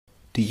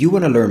Do you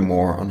want to learn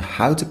more on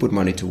how to put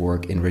money to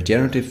work in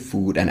regenerative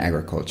food and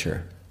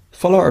agriculture?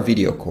 Follow our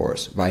video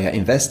course via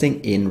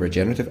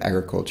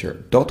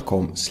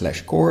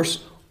investinginregenerativeagriculture.com/course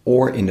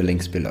or in the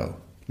links below.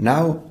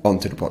 Now, on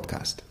to the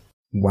podcast.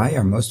 Why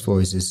are most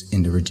voices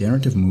in the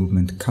regenerative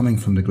movement coming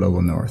from the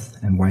global north?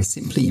 And why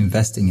simply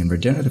investing in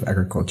regenerative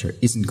agriculture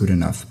isn't good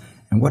enough?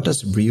 And what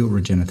does real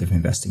regenerative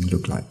investing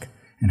look like?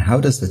 And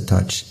how does it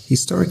touch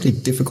historically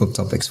difficult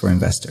topics for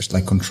investors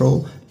like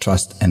control,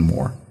 trust, and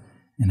more?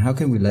 And how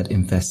can we let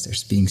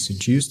investors being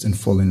seduced and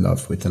fall in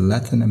love with the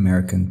Latin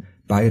American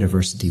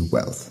biodiversity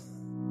wealth?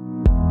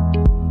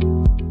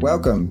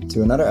 Welcome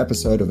to another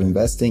episode of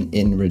Investing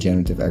in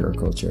Regenerative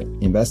Agriculture,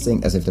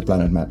 Investing as if the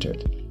planet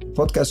mattered, a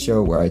podcast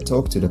show where I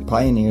talk to the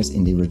pioneers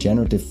in the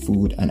regenerative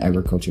food and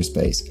agriculture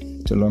space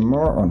to learn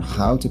more on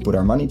how to put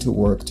our money to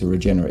work to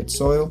regenerate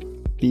soil,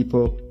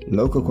 people,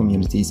 local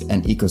communities,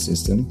 and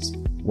ecosystems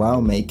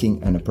while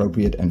making an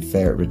appropriate and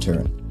fair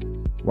return.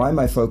 Why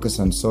my focus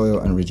on soil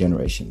and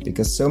regeneration?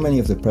 Because so many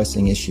of the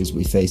pressing issues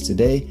we face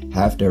today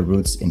have their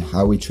roots in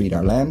how we treat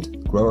our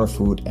land, grow our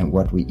food, and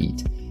what we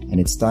eat. And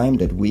it's time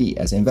that we,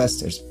 as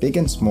investors, big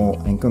and small,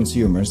 and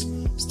consumers,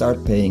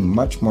 start paying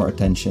much more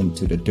attention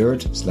to the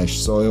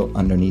dirt/soil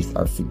underneath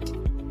our feet.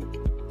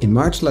 In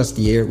March last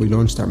year, we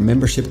launched our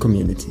membership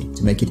community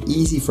to make it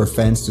easy for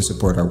fans to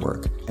support our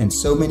work. And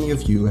so many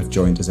of you have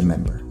joined as a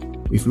member.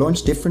 We've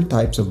launched different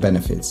types of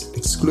benefits,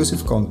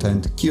 exclusive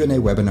content,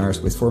 Q&A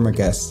webinars with former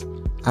guests,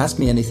 Ask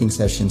Me Anything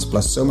sessions,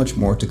 plus so much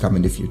more to come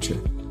in the future.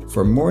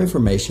 For more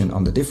information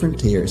on the different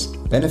tiers,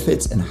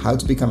 benefits, and how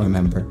to become a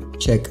member,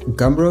 check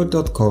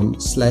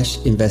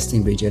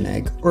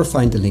gumroad.com/investingregenag or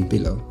find the link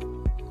below.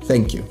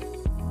 Thank you.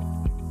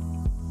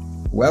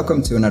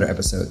 Welcome to another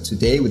episode,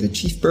 today with the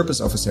Chief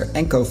Purpose Officer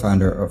and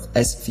co-founder of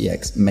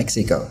SVX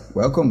Mexico.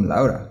 Welcome,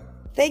 Laura.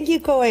 Thank you,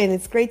 Koen.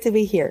 It's great to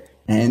be here.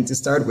 And to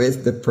start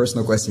with, the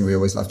personal question we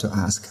always love to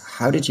ask,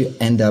 how did you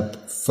end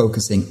up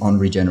focusing on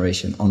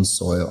regeneration, on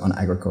soil, on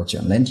agriculture,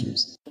 and land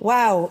use?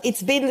 Wow,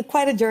 it's been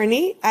quite a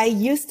journey. I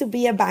used to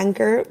be a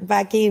banker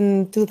back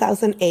in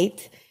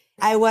 2008.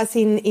 I was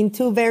in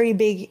two very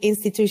big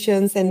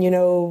institutions and,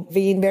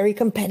 being very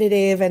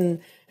competitive and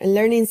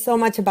learning so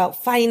much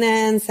about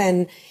finance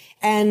and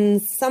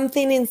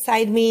something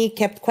inside me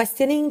kept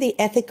questioning the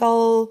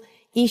ethical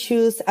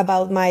issues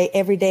about my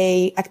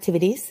everyday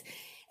activities.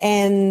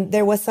 And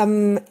there was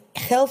some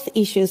health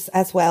issues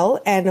as well.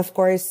 And of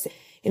course,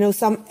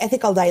 some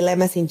ethical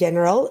dilemmas in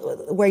general,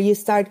 where you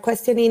start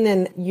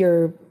questioning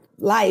your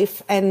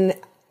life. And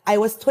I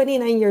was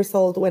 29 years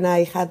old when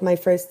I had my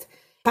first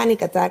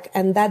panic attack.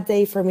 And that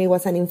day for me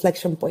was an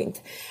inflection point.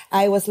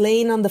 I was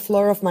laying on the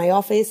floor of my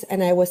office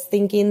and I was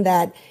thinking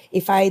that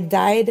if I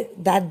died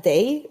that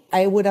day,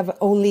 I would have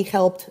only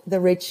helped the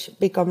rich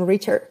become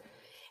richer.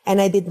 And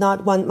I did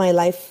not want my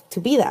life to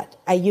be that.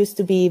 I used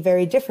to be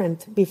very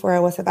different before I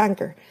was a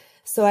banker.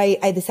 So I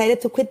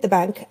decided to quit the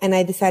bank and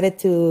I decided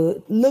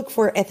to look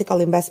for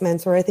ethical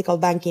investments or ethical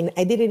banking.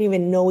 I didn't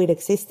even know it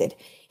existed.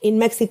 In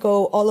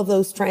Mexico, all of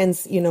those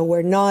trends,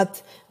 were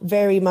not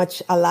very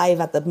much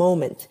alive at the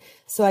moment.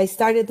 So I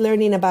started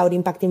learning about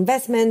impact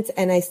investment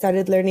and I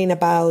started learning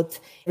about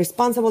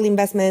responsible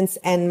investments,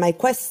 and my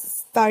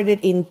quest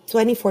started in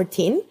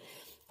 2014.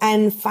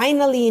 And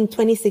finally, in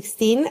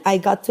 2016, I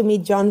got to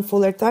meet John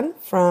Fullerton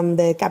from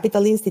the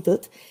Capital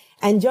Institute.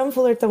 And John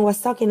Fullerton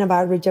was talking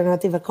about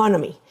regenerative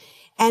economy.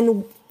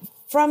 And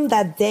from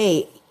that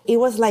day, it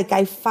was like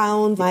I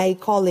found my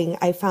calling,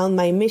 I found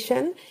my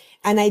mission.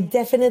 And I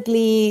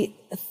definitely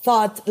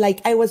thought,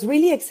 I was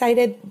really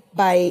excited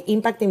by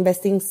impact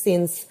investing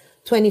since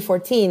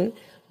 2014.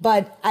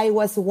 But I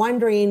was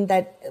wondering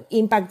that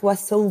impact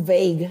was so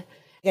vague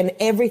and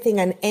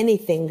everything and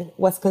anything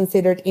was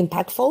considered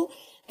impactful,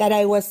 that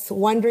I was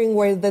wondering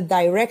where the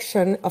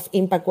direction of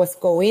impact was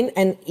going,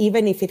 and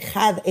even if it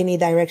had any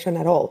direction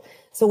at all.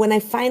 So when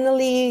I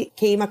finally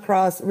came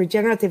across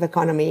regenerative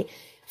economy,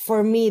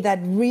 for me,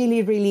 that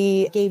really,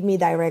 really gave me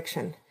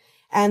direction.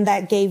 And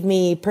that gave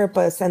me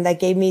purpose, and that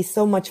gave me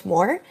so much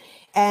more.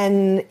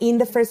 And in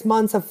the first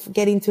months of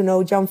getting to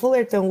know John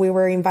Fullerton, we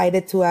were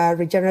invited to a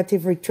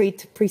regenerative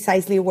retreat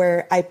precisely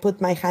where I put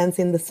my hands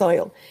in the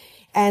soil.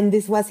 And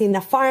this was in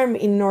a farm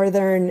in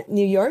northern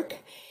New York.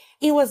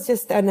 It was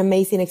just an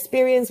amazing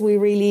experience. We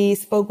really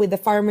spoke with the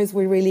farmers.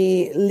 We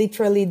really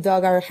literally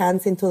dug our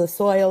hands into the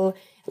soil,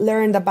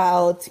 learned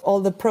about all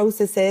the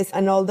processes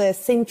and all the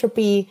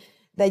syntropy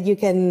that you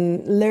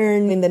can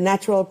learn in the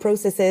natural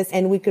processes.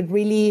 And we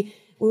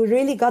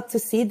really got to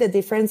see the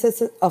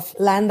differences of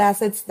land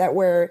assets that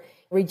were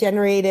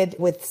regenerated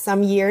with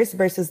some years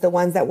versus the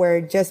ones that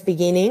were just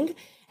beginning.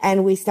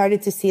 And we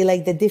started to see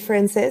the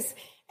differences.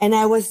 And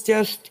I was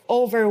just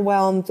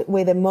overwhelmed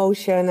with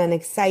emotion and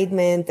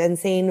excitement and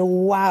saying,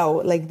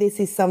 wow, this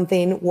is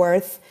something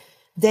worth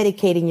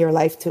dedicating your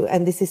life to.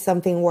 And this is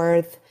something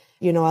worth,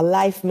 a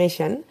life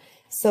mission.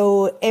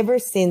 So ever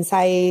since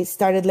I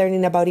started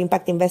learning about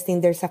impact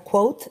investing, there's a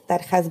quote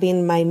that has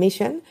been my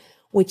mission,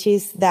 which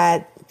is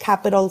that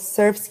capital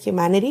serves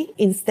humanity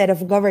instead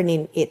of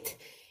governing it.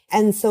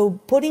 And so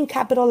putting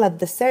capital at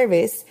the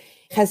service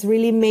has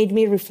really made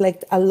me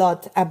reflect a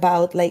lot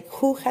about like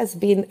who has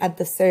been at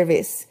the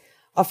service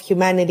of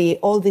humanity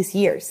all these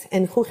years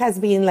and who has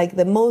been like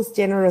the most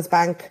generous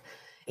bank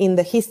in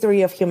the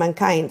history of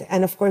humankind.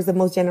 And of course, the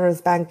most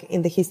generous bank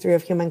in the history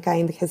of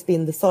humankind has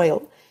been the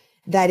soil,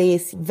 that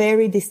is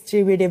very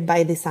distributive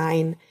by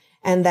design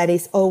and that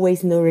is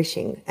always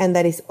nourishing and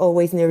that is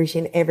always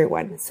nourishing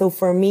everyone. So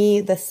for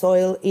me, the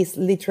soil is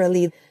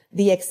literally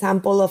the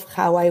example of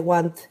how I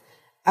want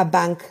a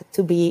bank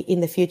to be in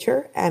the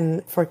future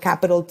and for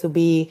capital to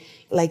be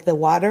like the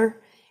water,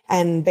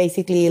 and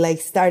basically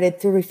like started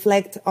to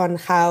reflect on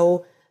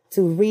how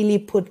to really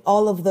put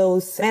all of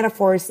those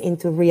metaphors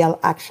into real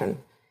action.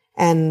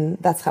 And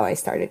that's how I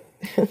started.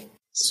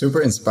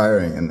 Super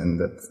inspiring. And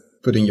that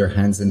putting your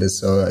hands in the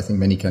soil, I think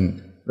many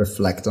can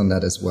reflect on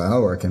that as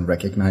well, or can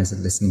recognize it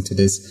listening to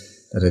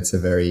this, that it's a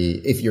very,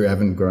 if you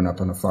haven't grown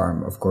up on a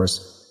farm, of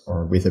course,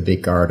 or with a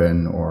big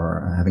garden,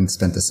 or having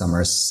spent the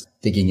summers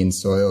digging in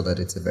soil, that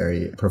it's a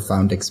very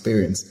profound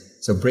experience.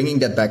 So bringing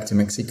that back to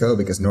Mexico,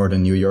 because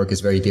Northern New York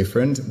is very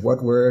different,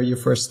 what were your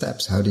first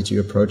steps? How did you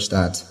approach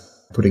that,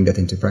 putting that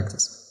into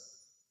practice?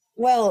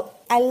 Well,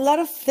 a lot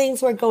of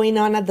things were going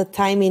on at the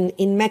time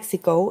in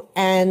Mexico,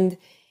 and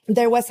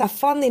there was a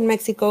fund in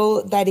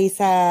Mexico that is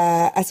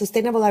a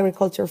sustainable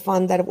agriculture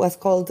fund that was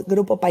called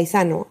Grupo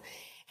Paisano.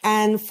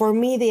 And for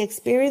me, the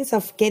experience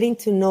of getting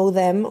to know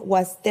them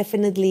was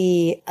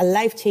definitely a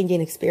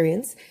life-changing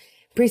experience,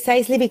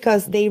 precisely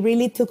because they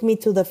really took me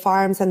to the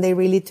farms and they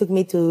really took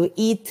me to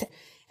eat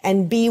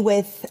and be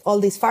with all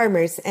these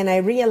farmers. And I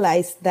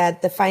realized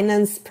that the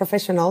finance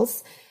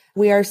professionals,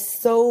 we are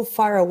so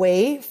far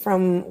away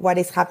from what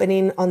is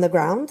happening on the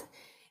ground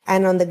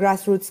and on the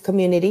grassroots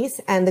communities.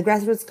 And the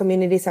grassroots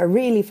communities are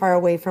really far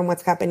away from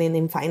what's happening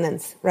in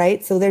finance,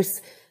 right? So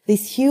there's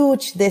this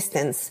huge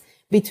distance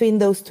between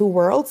those two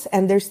worlds,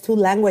 and there's two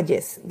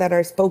languages that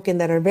are spoken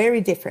that are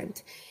very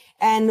different.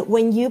 And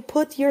when you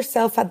put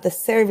yourself at the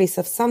service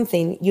of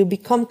something, you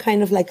become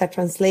kind of like a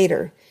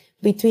translator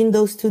between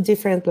those two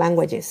different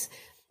languages.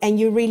 And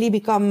you really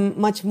become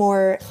much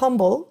more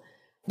humble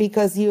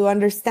because you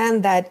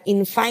understand that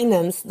in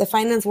finance, the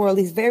finance world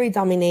is very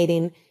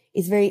dominating,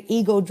 is very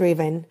ego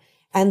driven.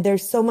 And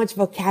there's so much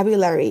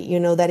vocabulary,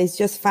 that is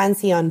just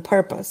fancy on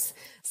purpose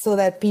so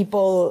that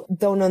people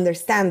don't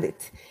understand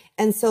it.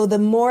 And so the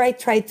more I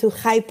try to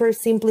hyper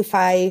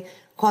simplify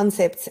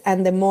concepts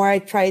and the more I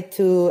try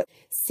to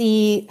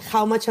see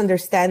how much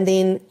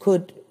understanding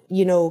could,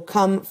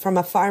 come from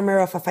a farmer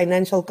of a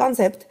financial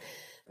concept,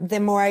 the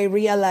more I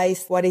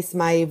realize what is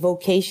my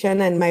vocation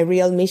and my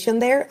real mission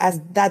there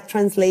as that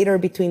translator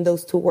between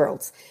those two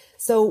worlds.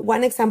 So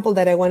one example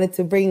that I wanted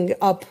to bring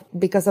up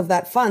because of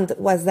that fund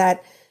was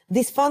that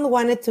this fund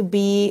wanted to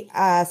be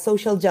a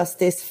social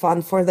justice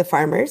fund for the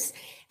farmers.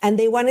 And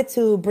they wanted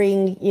to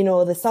bring,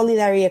 the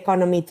solidarity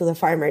economy to the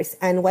farmers.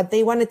 And what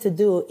they wanted to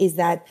do is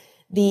that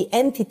the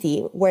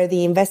entity where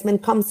the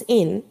investment comes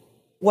in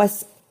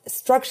was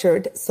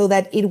structured so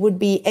that it would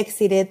be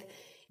exited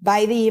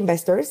by the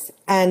investors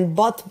and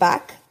bought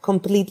back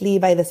completely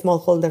by the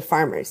smallholder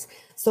farmers.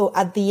 So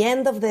at the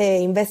end of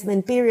the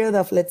investment period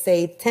of, let's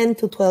say, 10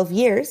 to 12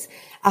 years,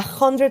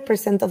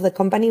 100% of the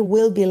company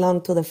will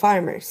belong to the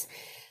farmers.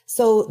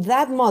 So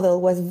that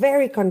model was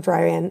very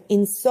contrarian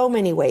in so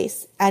many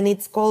ways, and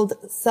it's called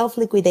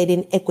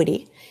self-liquidating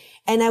equity.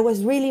 And I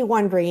was really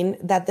wondering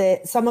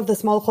that some of the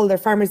smallholder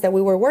farmers that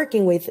we were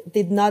working with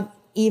did not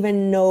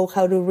even know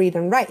how to read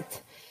and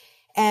write.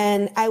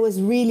 And I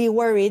was really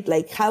worried,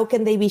 like, how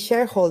can they be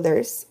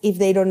shareholders if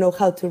they don't know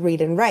how to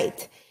read and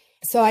write?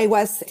 So I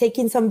was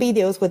taking some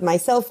videos with my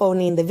cell phone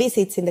in the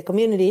visits in the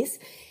communities,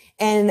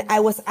 and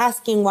I was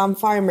asking one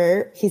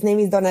farmer, his name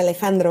is Don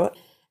Alejandro,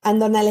 and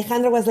Don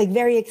Alejandro was like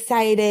very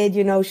excited,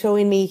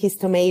 showing me his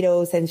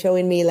tomatoes and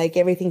showing me like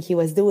everything he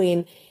was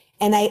doing.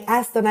 And I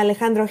asked Don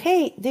Alejandro,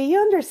 hey, do you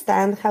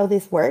understand how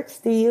this works?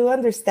 Do you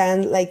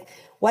understand like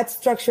what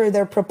structure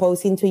they're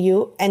proposing to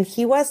you? And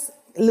he was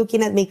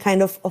looking at me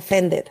kind of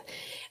offended.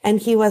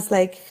 And he was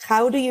like,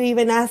 how do you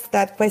even ask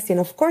that question?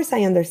 Of course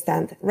I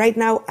understand. Right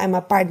now I'm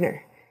a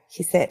partner,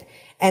 he said,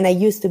 and I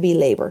used to be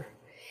labor.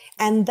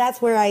 And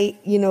that's where I,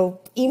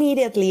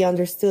 immediately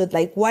understood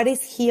like what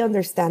is he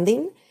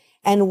understanding?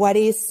 And what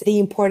is the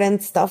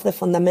important stuff, the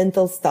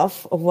fundamental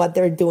stuff of what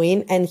they're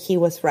doing? And he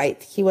was right.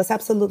 He was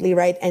absolutely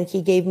right. And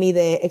he gave me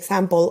the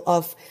example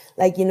of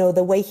like,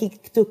 the way he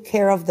took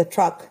care of the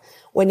truck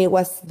when it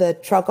was the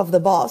truck of the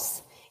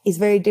boss is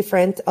very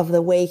different of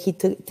the way he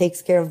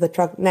takes care of the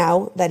truck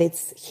now that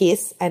it's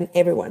his and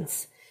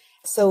everyone's.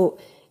 So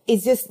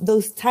it's just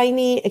those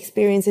tiny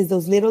experiences,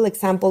 those little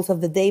examples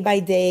of the day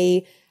by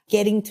day,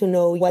 getting to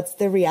know what's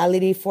the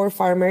reality for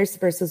farmers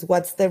versus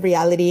what's the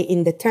reality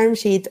in the term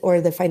sheet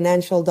or the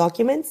financial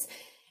documents,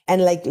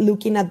 and like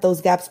looking at those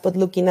gaps, but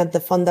looking at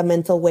the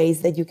fundamental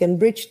ways that you can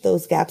bridge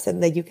those gaps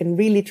and that you can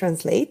really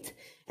translate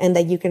and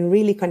that you can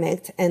really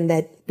connect and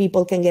that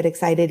people can get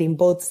excited in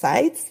both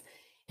sides.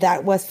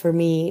 That was for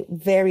me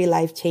very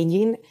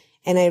life-changing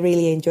and I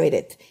really enjoyed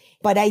it.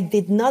 But I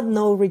did not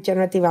know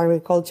regenerative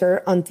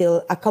agriculture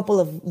until a couple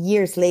of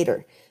years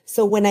later.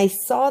 So when I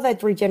saw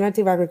that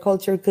regenerative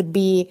agriculture could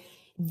be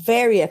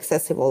very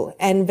accessible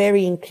and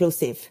very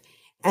inclusive,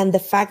 and the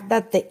fact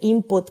that the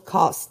input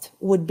cost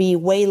would be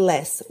way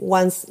less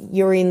once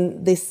you're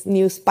in this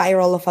new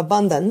spiral of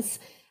abundance,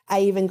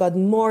 I even got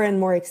more and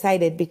more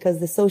excited because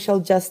the social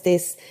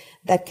justice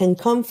that can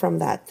come from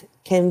that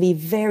can be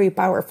very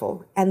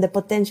powerful. And the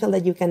potential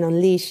that you can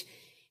unleash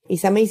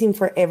is amazing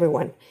for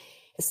everyone.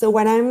 So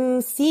what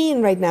I'm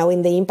seeing right now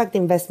in the impact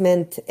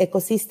investment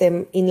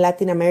ecosystem in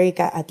Latin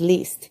America, at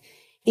least,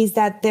 is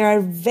that there are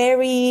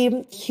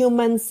very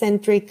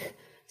human-centric,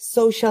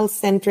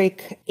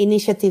 social-centric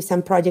initiatives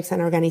and projects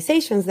and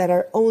organizations that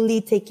are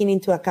only taking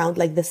into account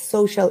like the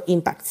social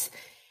impacts.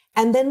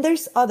 And then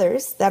there's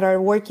others that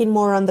are working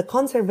more on the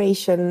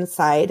conservation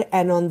side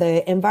and on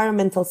the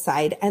environmental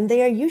side, and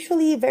they are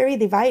usually very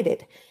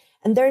divided.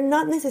 And they're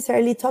not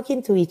necessarily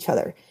talking to each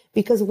other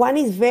because one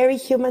is very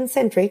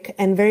human-centric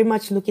and very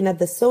much looking at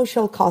the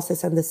social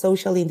causes and the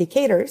social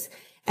indicators.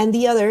 And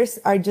the others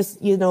are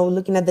just,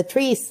 looking at the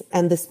trees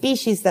and the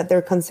species that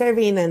they're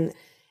conserving.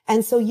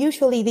 And so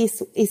usually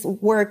this is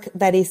work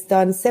that is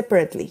done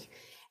separately.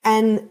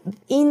 And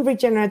in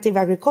regenerative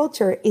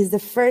agriculture is the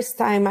first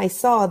time I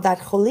saw that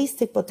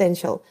holistic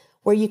potential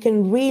where you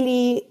can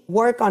really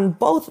work on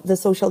both the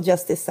social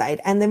justice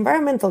side and the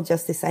environmental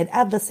justice side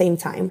at the same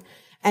time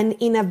and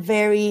in a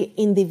very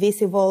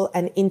indivisible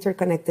and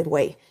interconnected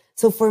way.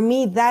 So for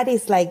me, that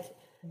is like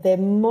the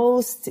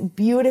most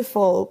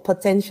beautiful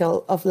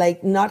potential of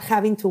like not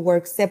having to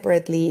work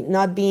separately,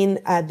 not being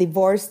a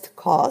divorced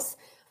cause,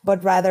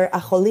 but rather a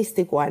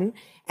holistic one.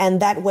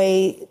 And that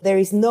way, there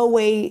is no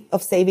way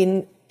of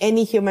saving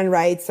any human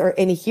rights or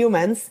any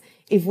humans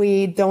if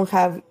we don't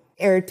have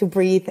air to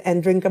breathe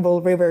and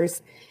drinkable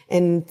rivers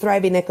and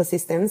thriving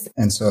ecosystems.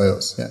 And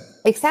soils, yeah.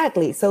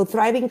 Exactly. So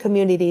thriving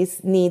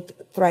communities need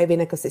thriving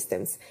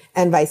ecosystems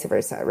and vice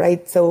versa,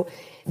 right? So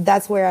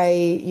that's where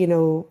I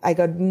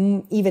got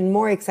even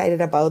more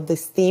excited about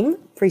this theme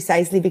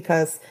precisely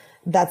because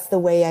that's the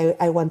way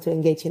I want to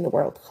engage in the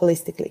world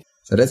holistically.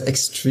 So that's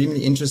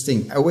extremely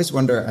interesting. I always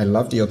wonder, I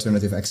love the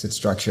alternative exit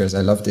structures.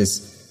 I love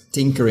this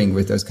tinkering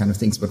with those kind of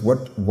things. But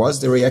what was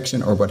the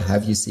reaction or what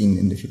have you seen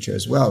in the future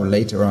as well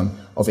later on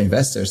of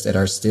investors that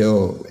are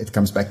still, it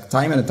comes back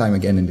time and time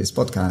again in this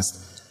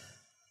podcast,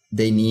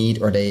 they need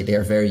or they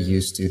are very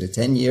used to the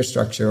 10-year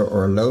structure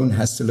or a loan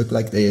has to look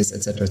like this,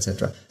 et cetera, et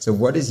cetera. So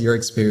what is your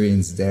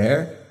experience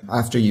there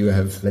after you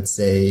have, let's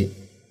say,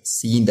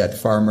 seen that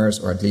farmers,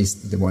 or at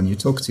least the one you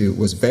talked to,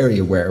 was very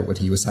aware what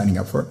he was signing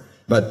up for?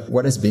 But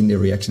what has been the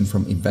reaction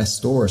from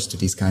investors to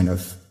these kind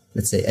of,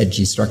 let's say,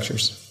 edgy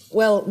structures?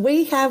 Well,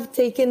 we have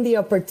taken the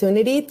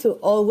opportunity to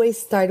always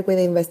start with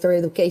investor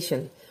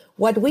education.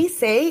 What we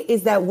say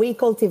is that we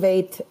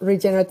cultivate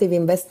regenerative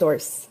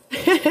investors.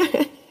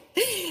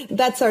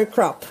 That's our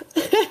crop.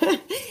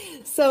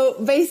 So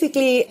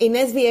basically in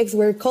SVX,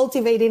 we're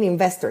cultivating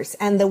investors.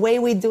 And the way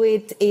we do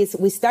it is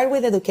we start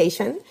with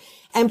education.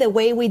 And the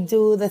way we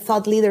do the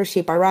thought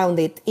leadership around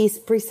it is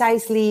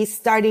precisely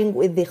starting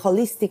with the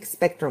holistic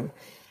spectrum.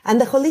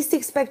 And the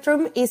holistic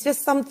spectrum is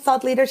just some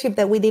thought leadership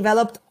that we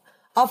developed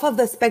off of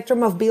the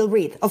spectrum of Bill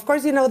Reed. Of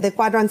course, the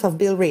quadrants of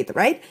Bill Reed,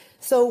 right?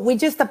 So we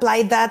just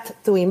applied that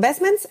to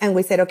investments and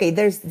we said, okay,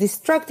 there's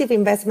destructive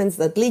investments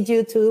that lead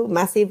you to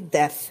massive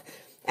death.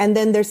 And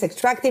then there's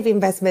extractive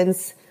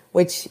investments,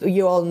 which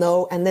you all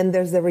know. And then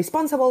there's the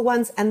responsible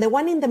ones. And the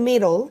one in the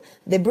middle,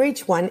 the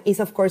bridge one,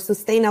 is of course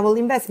sustainable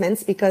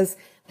investments because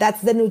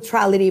that's the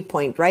neutrality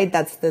point, right?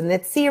 That's the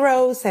net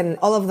zeros and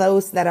all of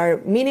those that are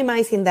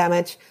minimizing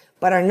damage,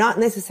 but are not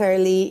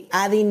necessarily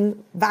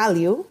adding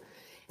value.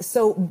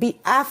 So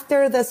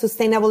after the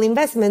sustainable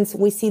investments,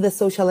 we see the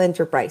social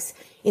enterprise.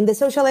 In the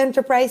social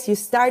enterprise, you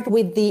start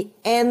with the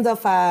end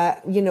of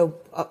a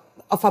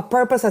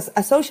purpose,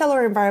 a social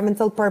or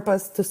environmental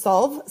purpose to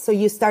solve. So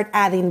you start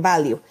adding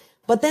value.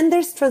 But then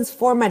there's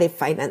transformative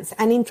finance.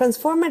 And in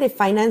transformative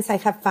finance, I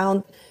have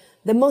found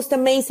the most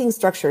amazing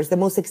structures, the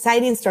most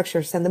exciting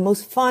structures, and the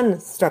most fun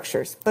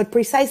structures, but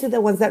precisely the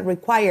ones that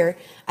require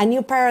a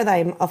new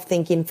paradigm of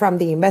thinking from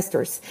the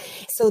investors.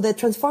 So the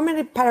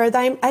transformative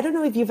paradigm, I don't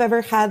know if you've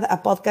ever had a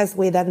podcast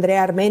with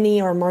Andrea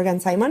Armeni or Morgan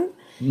Simon.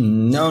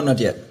 No,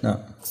 not yet.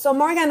 No. So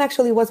Morgan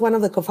actually was one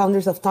of the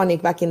co-founders of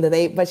Tonic back in the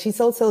day, but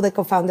she's also the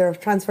co-founder of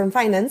Transform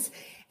Finance.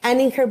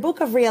 And in her book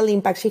of Real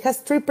Impact, she has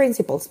 3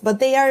 principles, but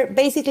they are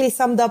basically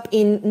summed up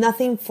in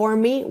nothing for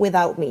me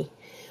without me,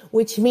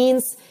 which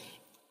means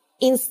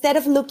instead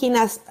of looking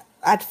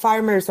at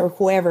farmers or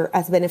whoever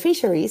as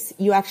beneficiaries,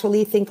 you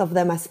actually think of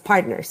them as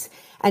partners.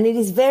 And it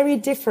is very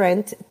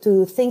different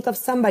to think of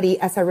somebody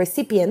as a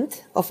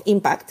recipient of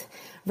impact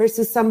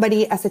versus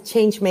somebody as a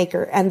change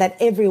maker, and that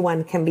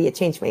everyone can be a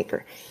change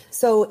maker.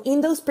 So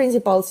in those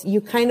principles, you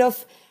kind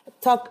of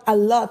talk a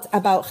lot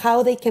about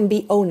how they can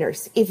be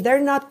owners. If they're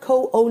not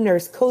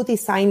co-owners,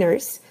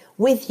 co-designers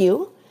with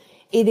you,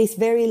 it is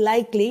very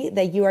likely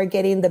that you are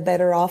getting the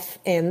better off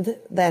end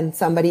than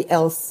somebody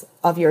else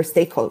of your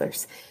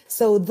stakeholders.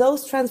 So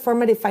those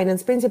transformative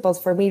finance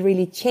principles for me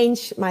really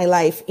changed my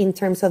life in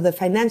terms of the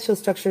financial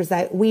structures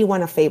that we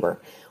want to favor.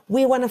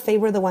 We want to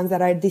favor the ones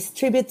that are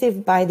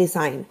distributive by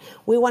design.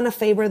 We want to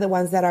favor the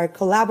ones that are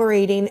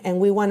collaborating, and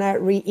we want to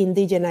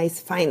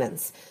re-indigenize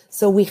finance.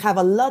 So we have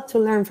a lot to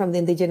learn from the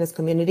indigenous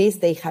communities.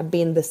 They have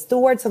been the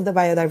stewards of the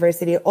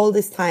biodiversity all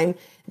this time.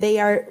 They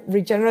are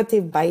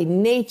regenerative by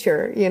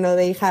nature.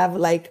 They have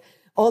like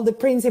all the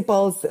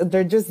principles,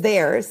 they're just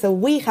there. So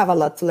we have a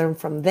lot to learn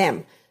from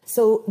them.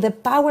 So the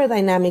power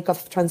dynamic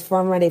of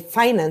transformative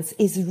finance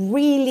is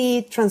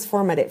really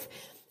transformative,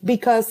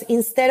 because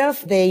instead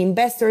of the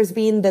investors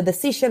being the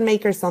decision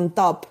makers on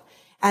top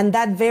and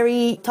that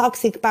very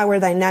toxic power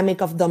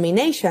dynamic of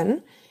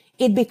domination,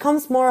 it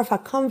becomes more of a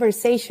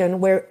conversation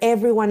where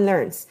everyone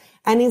learns.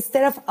 And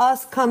instead of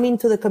us coming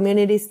to the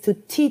communities to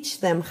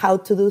teach them how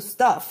to do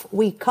stuff,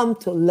 we come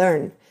to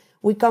learn.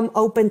 We come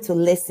open to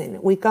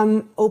listen. We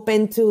come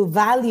open to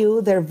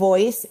value their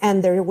voice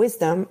and their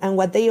wisdom and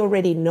what they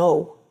already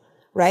know,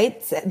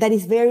 right? That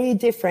is very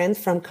different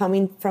from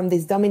coming from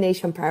this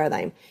domination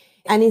paradigm.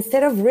 And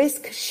instead of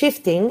risk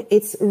shifting,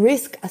 it's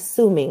risk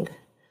assuming.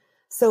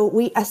 So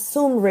we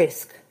assume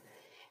risk,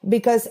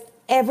 because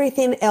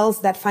everything else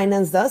that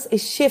finance does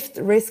is shift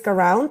risk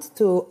around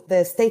to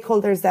the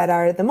stakeholders that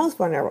are the most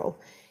vulnerable.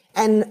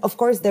 And of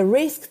course, the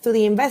risk to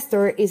the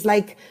investor is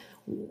like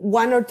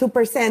 1 or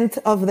 2%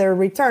 of their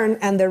return,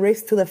 and the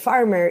risk to the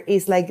farmer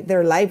is like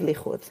their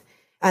livelihood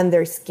and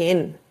their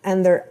skin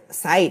and their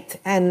sight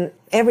and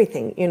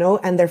everything,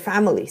 and their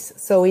families.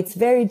 So it's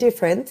very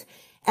different.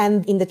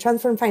 And in the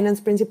transform finance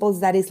principles,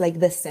 that is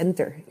like the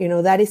center,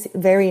 that is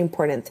very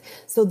important.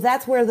 So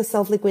that's where the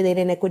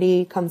self-liquidating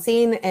equity comes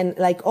in. And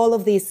like all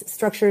of these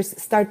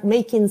structures start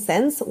making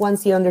sense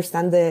once you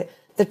understand the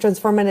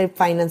transformative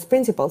finance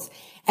principles.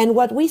 And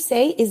what we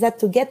say is that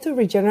to get to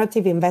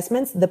regenerative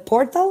investments, the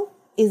portal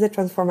is the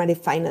transformative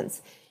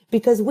finance,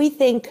 because we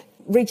think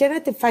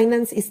regenerative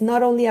finance is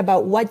not only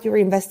about what you're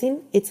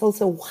investing, it's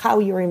also how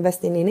you're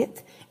investing in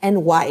it.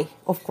 And why,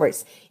 of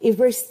course. If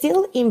we're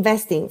still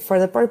investing for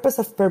the purpose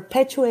of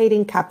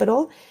perpetuating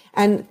capital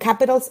and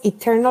capital's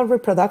eternal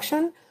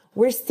reproduction,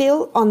 we're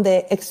still on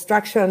the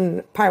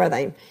extraction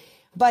paradigm.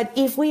 But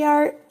if we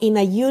are in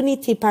a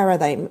unity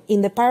paradigm,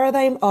 in the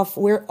paradigm of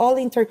we're all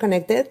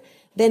interconnected,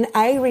 then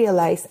I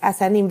realize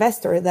as an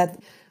investor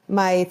that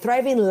my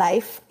thriving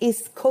life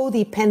is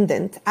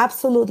codependent,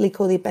 absolutely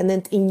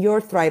codependent in your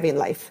thriving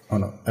life. Oh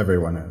no,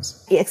 everyone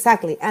is.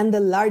 Exactly, and the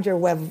larger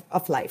web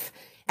of life.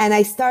 And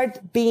I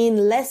start being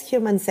less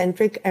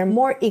human-centric and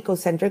more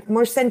eco-centric,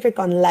 more centric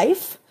on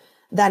life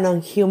than on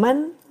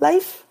human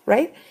life,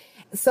 right?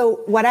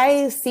 So what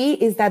I see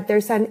is that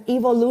there's an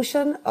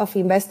evolution of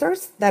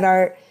investors that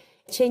are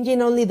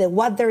changing only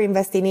what they're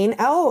investing in.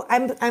 Oh,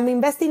 I'm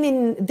investing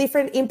in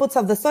different inputs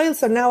of the soil,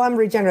 so now I'm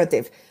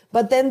regenerative.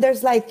 But then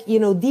there's like,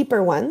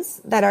 deeper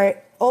ones that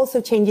are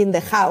also changing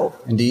the how.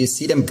 And do you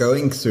see them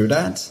going through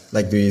that?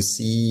 Like, do you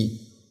see,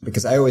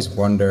 because I always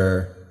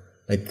wonder,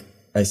 like,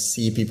 I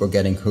see people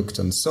getting hooked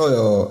on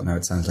soil. Now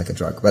it sounds like a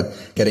drug, but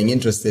getting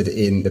interested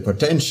in the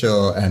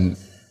potential and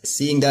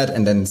seeing that,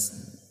 and then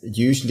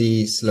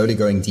usually slowly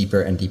going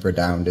deeper and deeper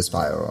down the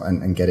spiral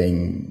and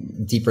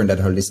getting deeper in that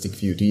holistic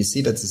view. Do you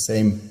see that's the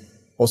same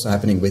also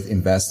happening with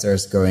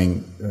investors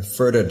going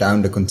further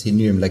down the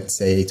continuum, let's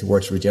say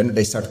towards regeneration?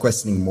 They start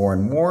questioning more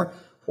and more,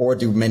 or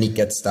do many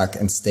get stuck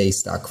and stay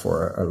stuck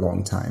for a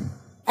long time?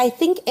 I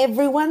think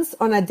everyone's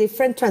on a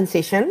different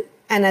transition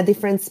and a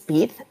different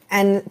speed.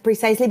 And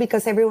precisely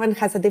because everyone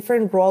has a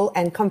different role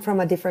and come from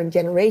a different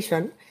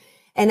generation.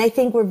 And I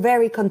think we're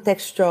very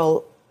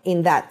contextual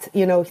in that,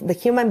 the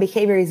human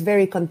behavior is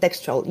very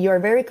contextual. You're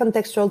very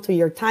contextual to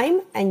your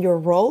time and your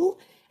role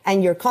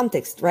and your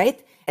context, right?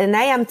 And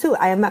I am too.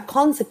 I am a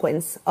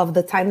consequence of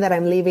the time that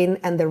I'm living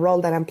and the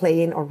role that I'm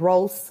playing, or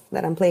roles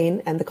that I'm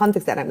playing and the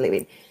context that I'm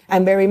living.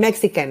 I'm very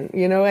Mexican,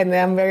 and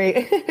I'm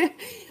very,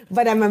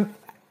 but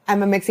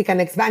I'm a Mexican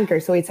ex-banker,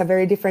 so it's a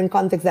very different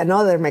context than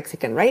other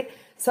Mexican, right?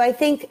 So I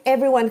think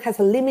everyone has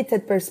a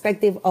limited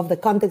perspective of the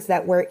context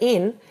that we're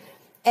in.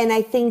 And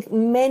I think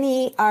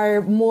many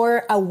are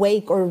more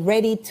awake or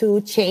ready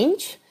to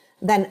change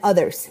than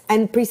others.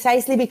 And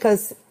precisely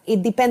because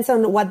it depends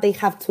on what they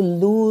have to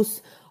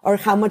lose or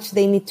how much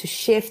they need to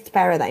shift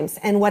paradigms.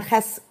 And what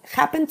has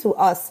happened to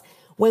us,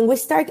 when we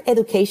start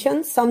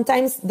education,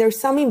 sometimes there's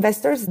some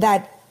investors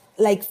that,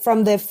 like,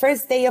 from the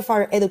first day of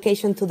our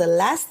education to the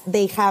last,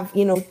 they have,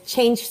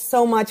 changed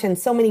so much and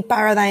so many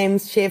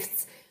paradigms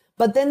shifts.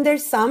 But then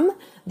there's some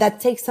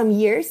that take some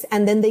years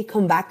and then they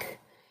come back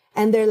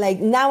and they're like,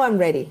 now I'm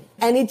ready.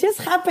 And it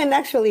just happened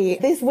actually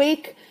this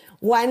week.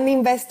 One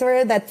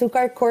investor that took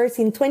our course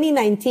in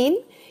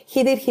 2019,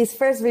 he did his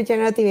first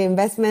regenerative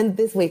investment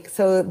this week.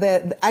 So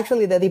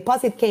actually the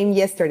deposit came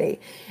yesterday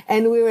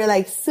and we were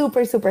like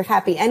super, super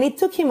happy. And it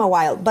took him a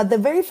while, but the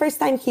very first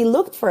time he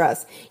looked for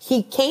us,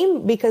 he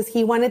came because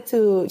he wanted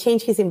to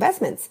change his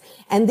investments.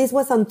 And this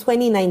was on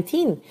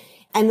 2019.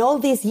 And all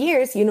these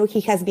years,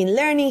 he has been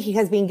learning, he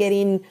has been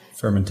getting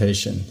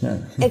fermentation. Yeah.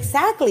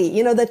 Exactly.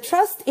 The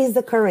trust is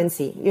the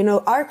currency.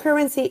 Our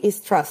currency is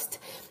trust.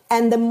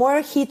 And the more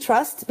he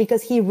trusts,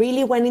 because he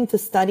really went into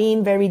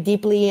studying very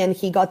deeply and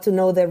he got to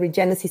know the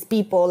Regenesis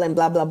people and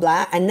blah, blah,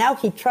 blah. And now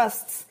he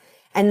trusts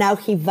and now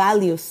he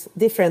values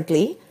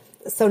differently.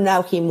 So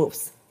now he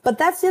moves. But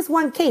that's just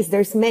one case.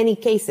 There's many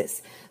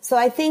cases. So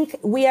I think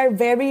we are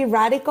very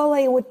radical,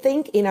 I would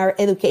think, in our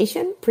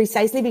education,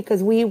 precisely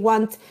because we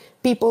want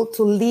people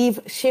to leave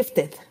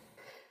shifted.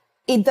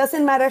 It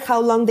doesn't matter how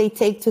long they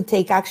take to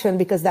take action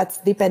because that's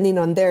depending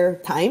on their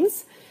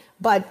times.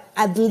 But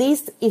at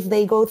least if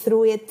they go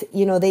through it,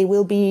 they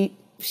will be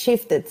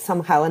shifted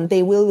somehow and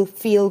they will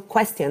feel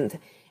questioned.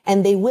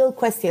 And they will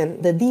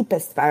question the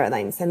deepest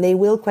paradigms, and they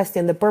will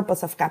question the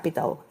purpose of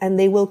capital, and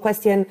they will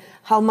question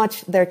how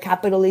much their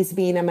capital is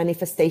being a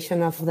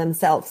manifestation of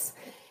themselves.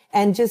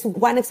 And just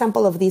one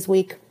example of this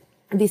week,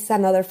 this is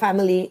another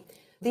family.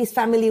 This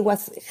family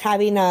was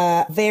having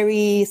a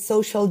very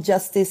social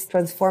justice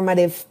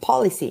transformative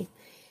policy,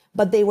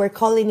 but they were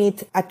calling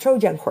it a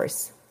Trojan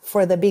horse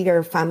for the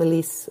bigger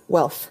family's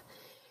wealth.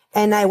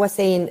 And I was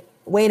saying,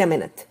 wait a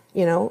minute,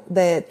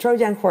 the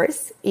Trojan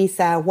horse is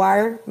a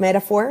war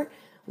metaphor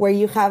where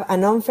you have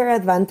an unfair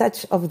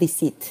advantage of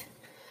deceit.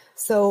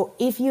 So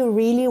if you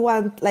really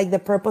want the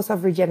purpose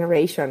of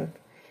regeneration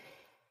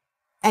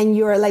and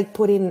you're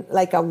putting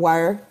a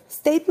war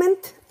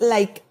statement,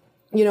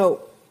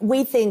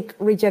 we think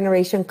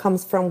regeneration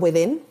comes from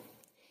within.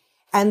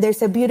 And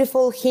there's a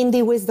beautiful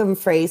Hindi wisdom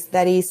phrase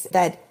that is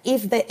that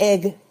if the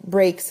egg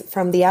breaks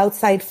from the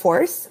outside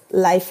force,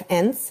 life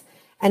ends.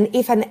 And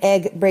if an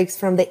egg breaks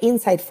from the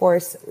inside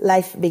force,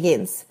 life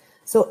begins.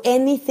 So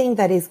anything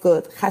that is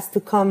good has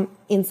to come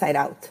inside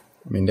out.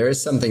 I mean, there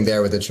is something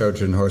there with the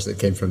Trojan horse that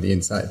came from the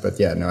inside. But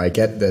yeah, no, I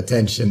get the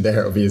tension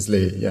there,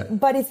 obviously. Yeah.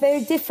 But it's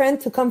very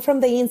different to come from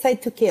the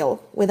inside to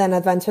kill with an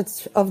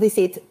advantage of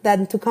deceit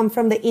than to come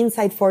from the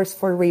inside force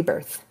for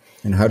rebirth.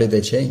 And how did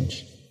they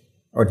change?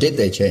 Or did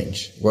they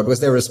change? What was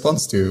their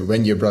response to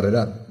when you brought it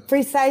up?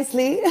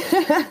 Precisely.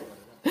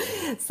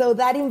 So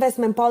that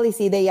investment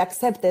policy, they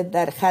accepted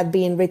that had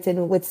been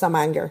written with some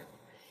anger.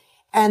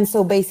 And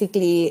so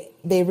basically,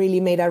 they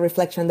really made a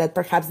reflection that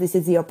perhaps this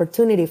is the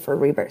opportunity for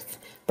rebirth.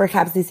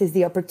 Perhaps this is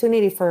the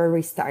opportunity for a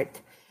restart.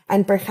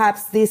 And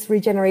perhaps this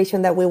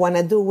regeneration that we want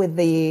to do with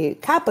the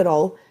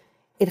capital,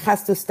 it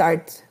has to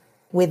start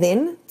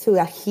within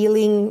to a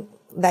healing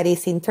that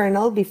is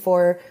internal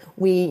before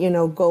we,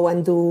 go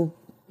and do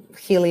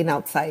healing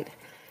outside.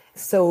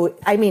 So,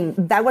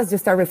 that was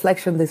just our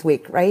reflection this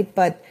week, right?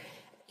 But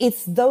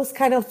it's those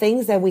kind of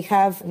things that we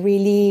have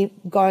really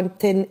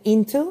gotten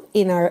into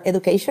in our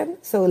education.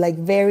 So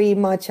very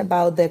much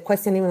about the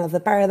questioning of the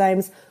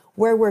paradigms,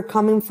 where we're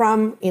coming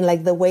from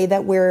in the way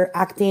that we're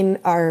acting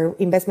our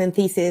investment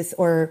thesis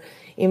or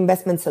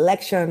investment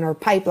selection or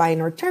pipeline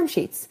or term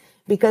sheets.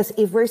 Because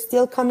if we're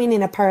still coming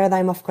in a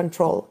paradigm of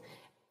control,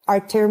 our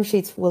term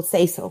sheets will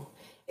say so.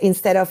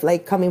 Instead of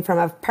coming from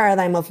a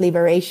paradigm of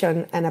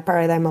liberation and a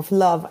paradigm of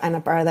love and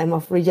a paradigm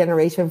of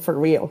regeneration for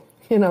real,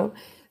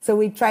 So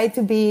we try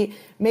to be,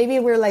 maybe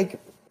we're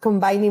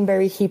combining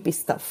very hippie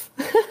stuff.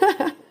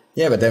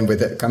 Yeah, but then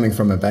with it coming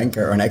from a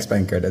banker or an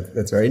ex-banker,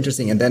 that's very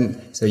interesting. And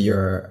then, so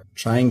you're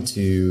trying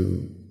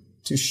to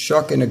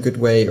shock in a good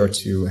way or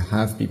to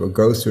have people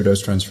go through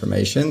those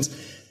transformations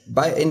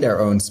in their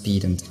own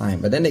speed and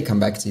time. But then they come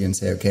back to you and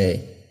say,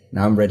 okay,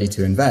 now I'm ready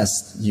to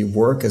invest. You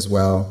work as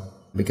well,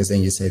 because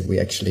then you said we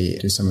actually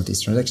do some of these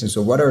transactions.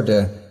 So what are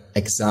the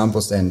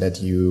examples then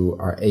that you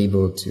are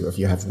able to, if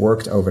you have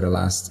worked over the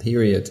last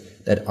period,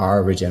 that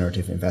are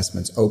regenerative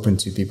investments open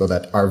to people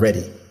that are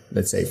ready,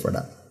 let's say, for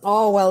that?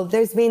 Oh, well,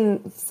 there's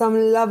been some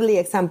lovely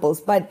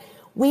examples, but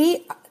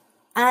we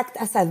act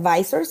as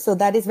advisors. So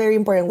that is very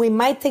important. We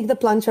might take the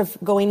plunge of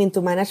going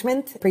into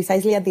management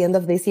precisely at the end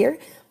of this year,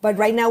 but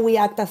right now we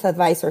act as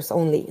advisors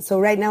only. So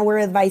right now we're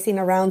advising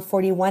around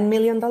 $41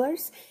 million.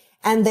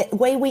 And the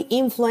way we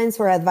influence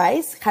or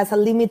advise has a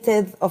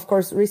limited, of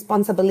course,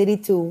 responsibility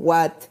to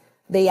what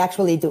they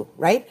actually do,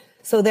 right?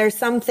 So there's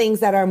some things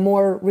that are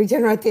more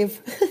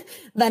regenerative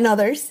than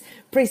others,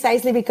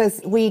 precisely because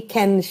we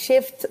can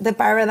shift the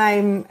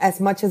paradigm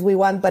as much as we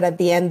want, but at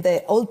the end,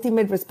 the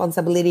ultimate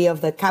responsibility of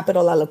the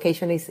capital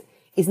allocation is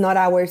not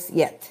ours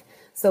yet.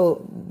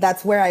 So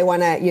that's where I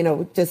want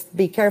to, just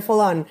be careful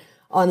on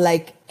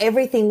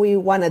everything we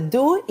want to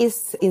do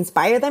is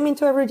inspire them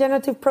into a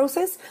regenerative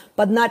process,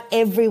 but not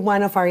every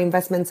one of our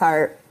investments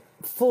are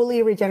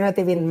fully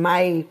regenerative in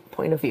my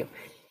point of view.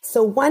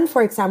 So one,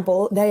 for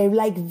example, that I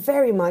like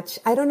very much,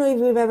 I don't know if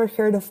you've ever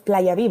heard of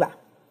Playa Viva.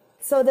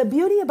 So the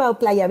beauty about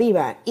Playa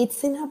Viva,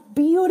 it's in a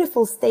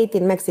beautiful state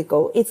in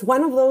Mexico. It's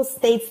one of those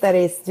states that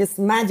is just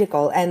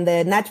magical, and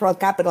the natural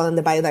capital and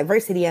the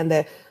biodiversity and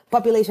the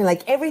population,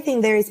 everything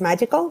there is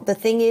magical. The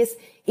thing is,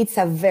 it's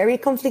a very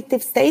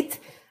conflictive state.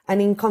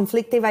 And in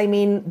conflictive, I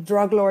mean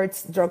drug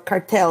lords, drug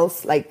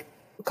cartels,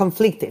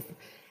 conflictive.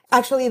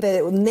 Actually,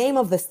 the name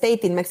of the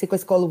state in Mexico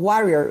is called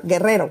Warrior,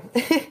 Guerrero.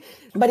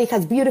 But it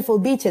has beautiful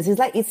beaches.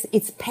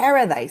 It's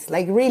paradise.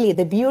 Really,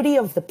 the beauty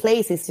of the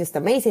place is just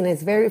amazing.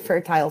 It's very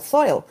fertile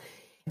soil,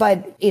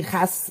 but it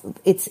has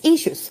its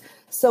issues.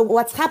 So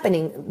what's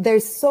happening?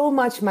 There's so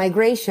much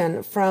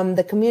migration from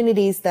the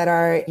communities that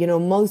are,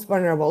 most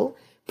vulnerable,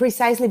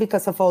 precisely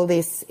because of all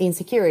this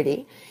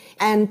insecurity.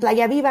 And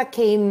Playa Viva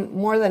came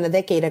more than a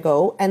decade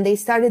ago, and they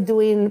started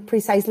doing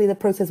precisely the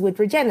process with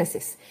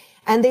Regenesis.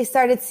 And they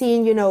started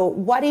seeing,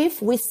 what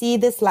if we see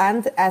this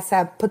land as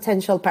a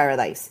potential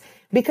paradise?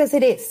 Because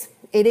it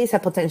is a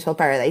potential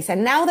paradise.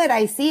 And now that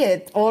I see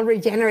it all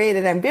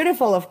regenerated and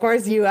beautiful, of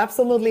course, you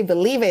absolutely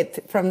believe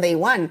it from day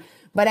one.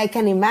 But I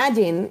can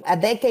imagine a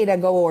decade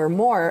ago or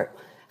more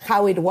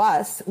how it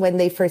was when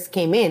they first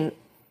came in.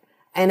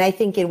 And I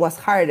think it was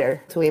harder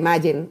to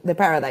imagine the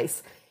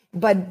paradise.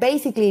 But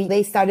basically,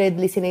 they started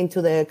listening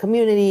to the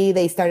community.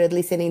 They started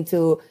listening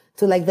to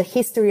like the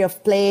history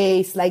of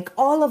place, like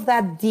all of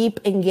that deep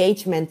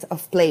engagement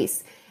of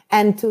place,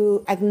 and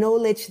to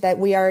acknowledge that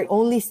we are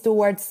only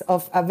stewards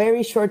of a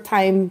very short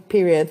time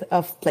period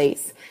of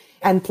place.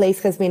 And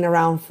place has been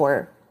around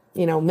for,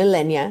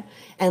 millennia,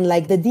 and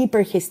like the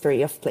deeper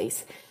history of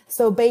place.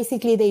 So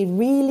basically, they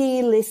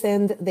really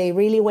listened, they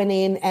really went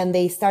in, and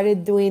they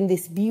started doing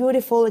this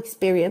beautiful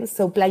experience.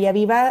 So Playa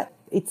Viva,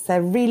 it's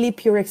a really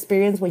pure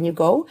experience when you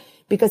go,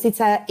 because it's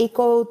an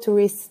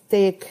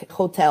eco-touristic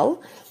hotel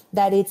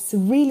that it's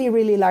really,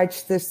 really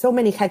large. There's so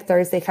many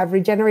hectares. They have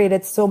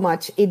regenerated so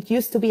much. It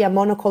used to be a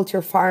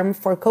monoculture farm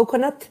for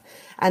coconut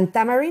and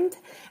tamarind.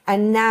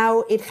 And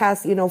now it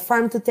has,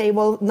 farm to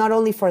table, not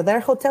only for their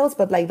hotels,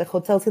 but like the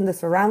hotels in the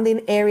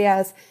surrounding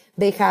areas.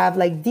 They have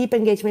like deep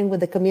engagement with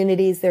the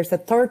communities. There's a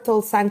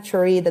turtle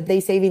sanctuary that they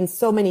save in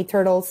so many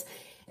turtles.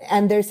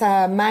 And there's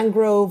a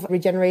mangrove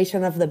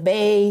regeneration of the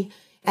bay.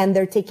 And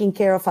they're taking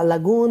care of a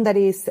lagoon that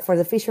is for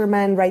the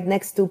fishermen right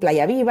next to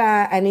Playa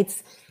Viva. And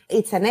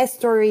it's an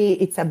estuary,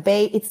 it's a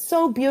bay. It's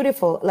so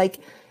beautiful. Like,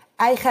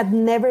 I had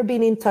never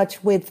been in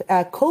touch with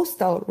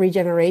coastal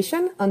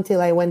regeneration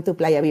until I went to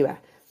Playa Viva.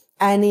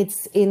 And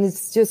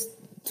it's just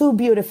too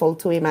beautiful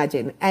to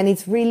imagine. And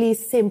it's really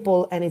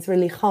simple and it's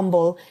really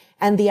humble.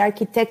 And the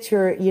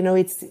architecture,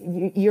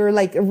 you're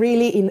like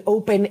really in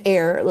open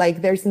air.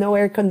 Like, there's no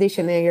air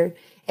conditioning.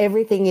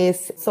 Everything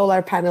is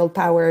solar panel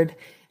powered.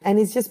 And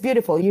it's just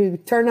beautiful. You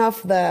turn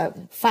off the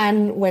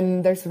fan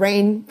when there's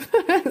rain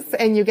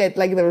and you get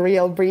like the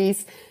real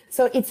breeze.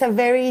 So it's a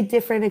very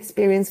different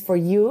experience for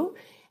you.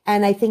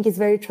 And I think it's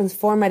very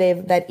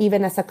transformative that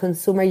even as a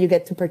consumer, you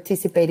get to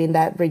participate in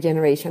that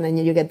regeneration and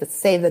you get to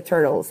save the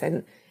turtles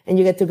and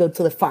you get to go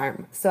to the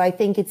farm. So I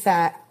think it's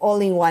a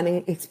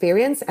all-in-one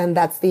experience. And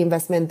that's the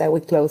investment that we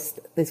closed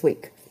this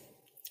week,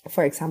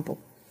 for example.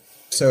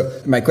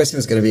 So my question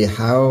was going to be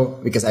how,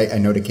 because I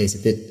know the case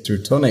a bit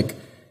through Tonic,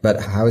 but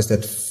how is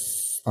that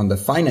on the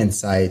finance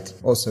side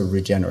also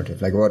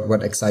regenerative? Like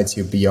what excites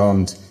you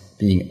beyond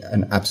being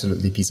an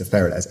absolutely piece of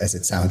paradise, as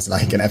it sounds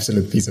like an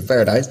absolute piece of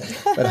paradise,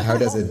 but how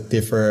does it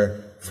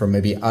differ from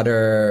maybe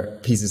other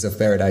pieces of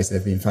paradise that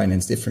have been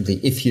financed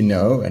differently, if you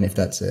know, and if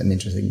that's an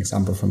interesting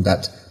example from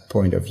that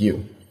point of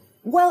view?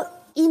 Well,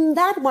 in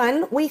that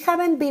one, we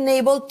haven't been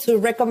able to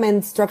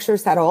recommend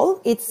structures at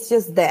all. It's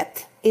just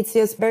debt. It's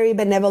just very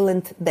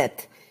benevolent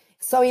debt.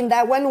 So in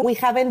that one, we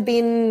haven't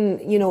been,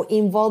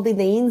 involved in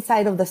the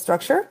inside of the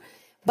structure,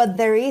 but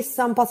there is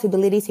some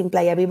possibilities in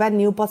Playa Viva,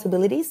 new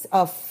possibilities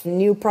of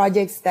new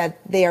projects that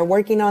they are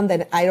working on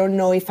that I don't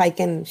know if I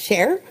can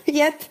share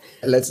yet.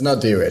 Let's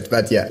not do it,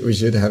 but yeah, we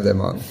should have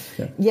them on.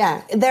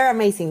 Yeah, they're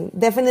amazing.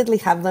 Definitely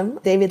have them.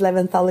 David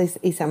Leventhal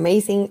is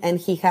amazing, and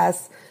he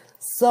has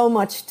so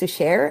much to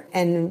share,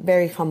 and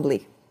very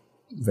humbly.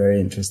 Very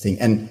interesting.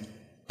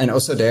 And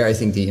also there, I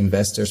think the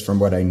investors, from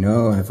what I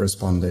know, have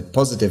responded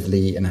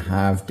positively and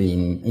have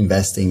been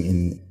investing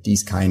in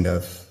these kind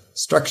of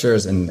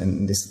structures and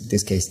in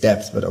this case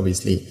depth, but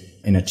obviously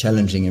in a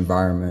challenging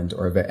environment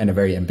or in a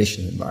very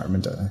ambitious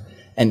environment.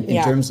 And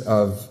in terms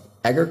of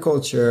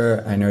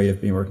agriculture, I know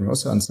you've been working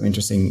also on some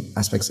interesting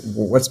aspects.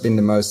 What's been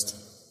the most,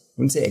 I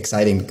wouldn't say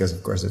exciting because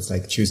of course it's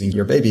like choosing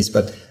your babies,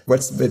 but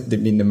what's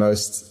been the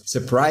most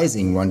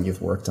surprising one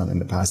you've worked on in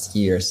the past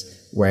years,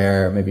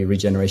 where maybe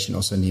regeneration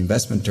also in the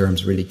investment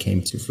terms really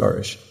came to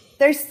flourish?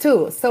 There's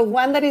two. So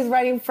one that is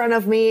right in front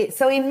of me.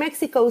 So in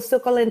Mexico,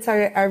 succulents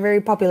are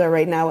very popular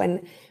right now.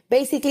 And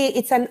basically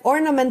it's an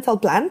ornamental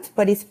plant,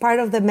 but it's part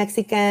of the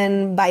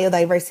Mexican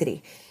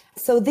biodiversity.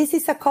 So this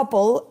is a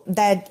couple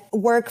that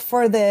work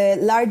for the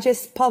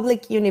largest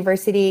public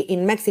university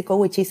in Mexico,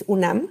 which is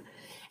UNAM.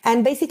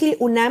 And basically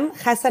UNAM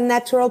has a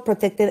natural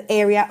protected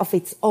area of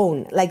its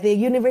own. Like the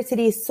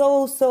university is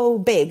so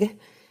big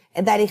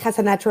that it has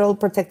a natural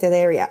protected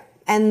area.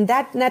 And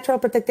that natural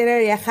protected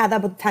area had a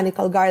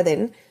botanical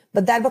garden,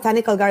 but that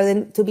botanical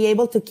garden, to be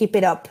able to keep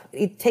it up,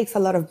 it takes a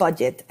lot of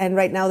budget. And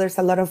right now there's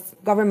a lot of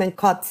government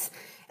cuts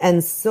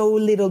and so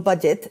little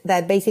budget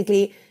that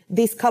basically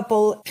this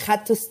couple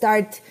had to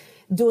start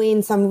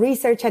doing some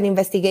research and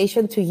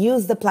investigation to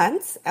use the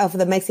plants of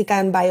the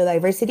Mexican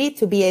biodiversity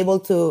to be able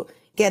to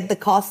get the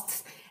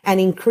costs and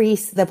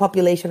increase the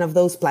population of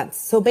those plants.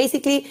 So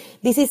basically,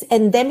 this is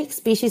endemic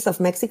species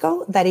of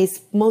Mexico that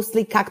is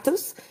mostly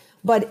cactus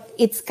but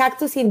it's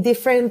cactus in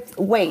different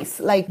ways.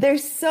 Like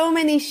there's so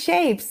many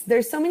shapes.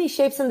 There's so many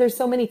shapes and there's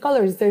so many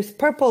colors. There's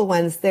purple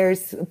ones.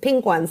 There's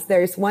pink ones.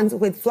 There's ones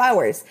with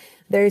flowers.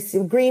 There's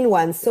green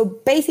ones. So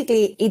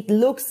basically it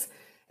looks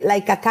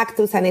like a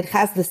cactus and it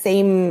has the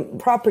same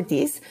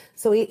properties.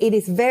 So it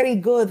is very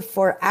good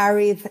for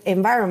arid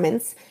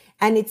environments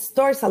and it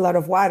stores a lot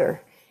of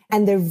water.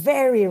 And they're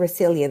very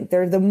resilient.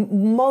 They're the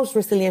most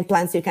resilient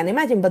plants you can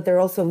imagine, but they're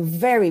also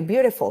very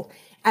beautiful.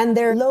 And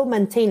they're low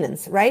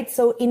maintenance, right?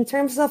 So in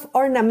terms of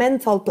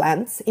ornamental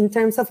plants, in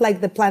terms of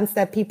like the plants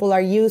that people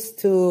are used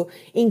to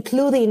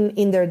including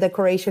in their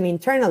decoration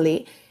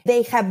internally,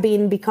 they have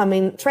been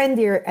becoming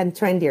trendier and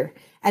trendier.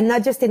 And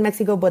not just in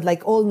Mexico, but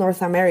like all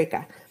North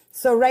America.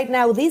 So right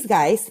now, these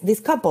guys, this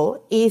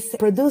couple is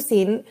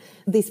producing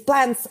these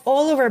plants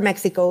all over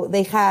Mexico.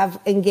 They have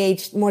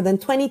engaged more than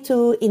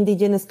 22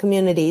 indigenous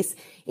communities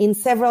in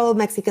several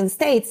Mexican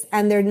states,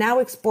 and they're now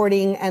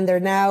exporting and they're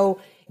now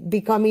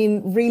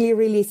becoming really,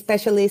 really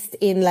specialist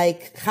in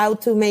like how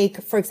to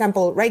make, for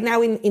example, right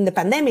now in the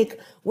pandemic,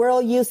 we're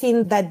all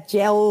using that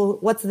gel,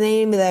 what's the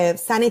name? The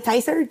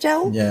sanitizer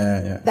gel?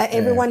 Yeah. That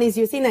everyone is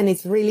using, and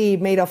it's really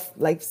made of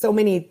like so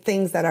many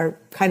things that are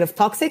kind of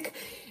toxic.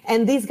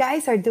 And these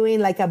guys are doing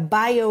like a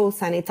bio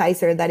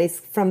sanitizer that is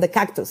from the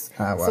cactus.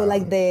 Ah, wow. So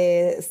like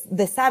the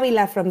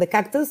sábila from the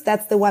cactus,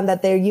 that's the one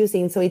that they're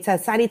using. So it's a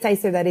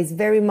sanitizer that is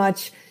very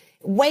much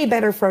way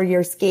better for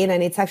your skin.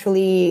 And it's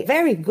actually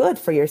very good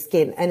for your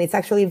skin. And it's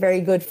actually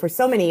very good for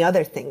so many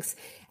other things.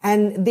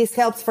 And this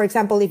helps, for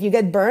example, if you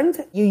get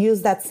burned, you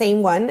use that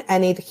same one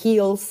and it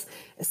heals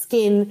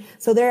skin.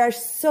 So there are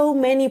so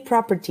many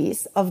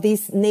properties of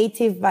this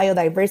native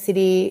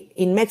biodiversity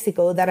in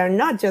Mexico that are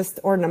not just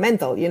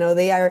ornamental. You know,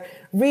 they are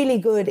really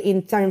good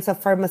in terms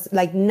of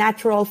like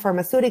natural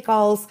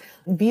pharmaceuticals,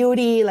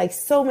 beauty, like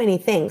so many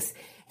things.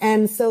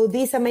 And so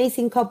this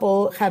amazing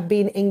couple have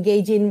been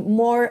engaging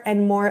more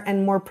and more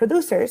and more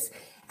producers.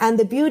 And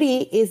the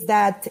beauty is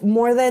that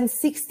more than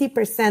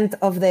 60%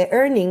 of the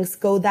earnings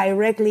go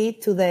directly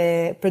to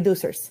the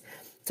producers,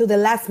 to the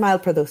last mile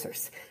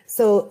producers.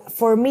 So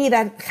for me,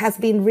 that has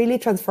been really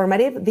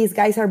transformative. These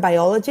guys are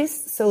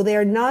biologists, so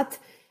they're not,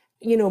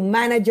 you know,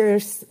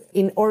 managers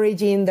in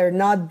origin. They're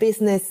not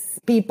business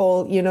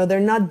people, you know, they're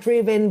not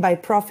driven by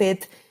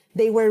profit.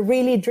 They were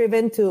really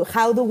driven to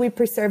how do we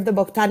preserve the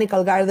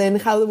botanical garden?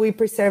 How do we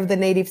preserve the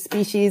native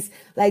species?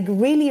 Like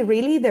really,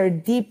 really their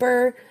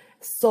deeper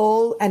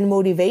soul and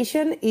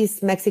motivation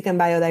is Mexican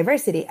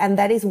biodiversity. And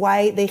that is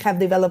why they have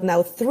developed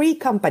now 3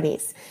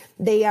 companies.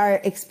 They are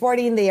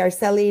exporting, they are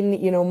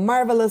selling, you know,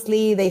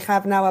 marvelously. They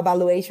have now a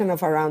valuation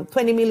of around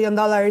 $20 million.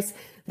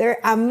 They're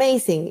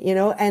amazing, you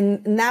know,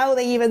 and now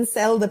they even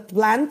sell the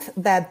plant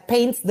that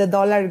paints the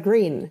dollar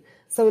green.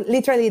 So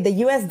literally the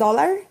US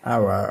dollar,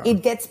 oh, wow.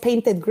 It gets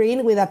painted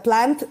green with a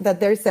plant that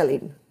they're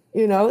selling,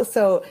 you know,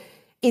 so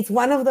it's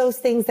one of those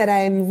things that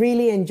I'm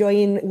really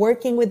enjoying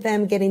working with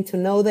them, getting to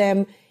know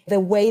them, the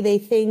way they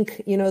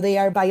think, you know, they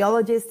are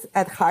biologists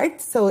at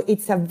heart. So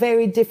it's a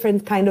very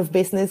different kind of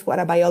business, what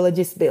a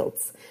biologist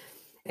builds.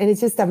 And it's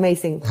just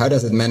amazing. How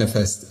does it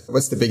manifest?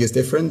 What's the biggest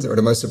difference or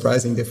the most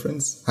surprising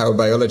difference? How a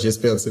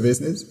biologist builds a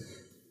business?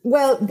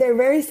 Well, they're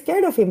very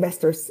scared of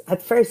investors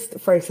at first,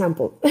 for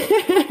example,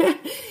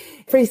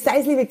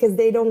 precisely because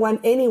they don't want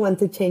anyone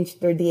to change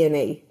their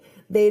DNA.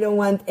 They don't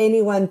want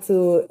anyone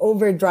to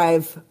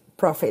overdrive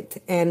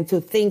profit and to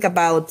think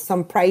about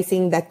some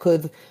pricing that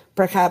could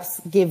perhaps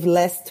give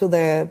less to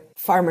the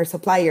farmer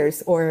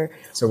suppliers or...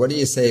 So what do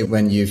you say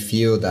when you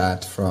feel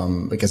that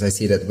from, because I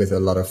see that with a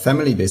lot of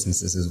family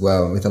businesses as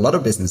well, with a lot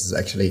of businesses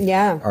actually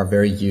are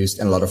very used,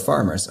 and a lot of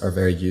farmers are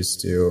very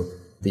used to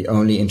the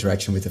only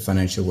interaction with the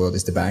financial world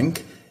is the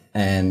bank,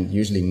 and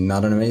usually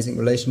not an amazing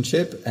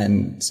relationship.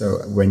 And so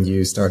when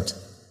you start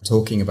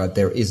talking about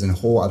there is a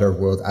whole other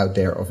world out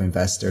there of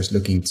investors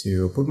looking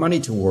to put money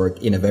to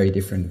work in a very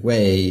different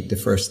way, the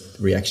first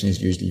reaction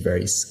is usually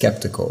very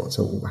skeptical.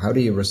 So how do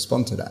you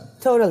respond to that?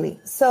 Totally.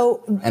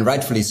 So, and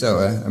rightfully so.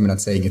 I'm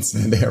not saying it's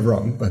they're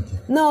wrong, but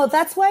no,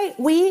 that's why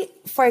we,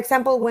 for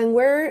example, when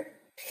we're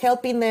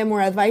helping them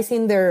or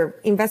advising their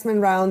investment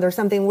round or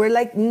something, we're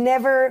like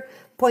never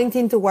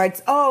pointing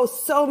towards, oh,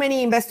 so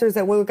many investors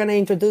that we're going to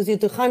introduce you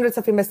to hundreds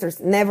of investors.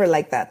 Never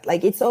like that.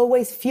 Like it's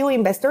always few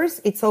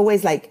investors. It's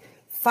always like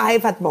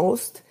 5 at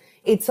most.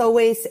 It's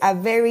always a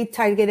very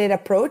targeted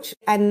approach.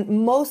 And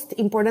most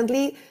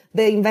importantly,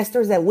 the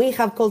investors that we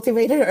have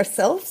cultivated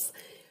ourselves,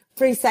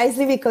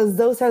 precisely because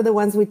those are the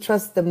ones we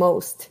trust the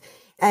most.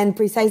 And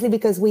precisely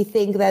because we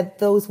think that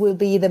those will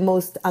be the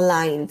most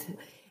aligned.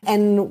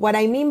 And what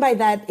I mean by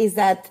that is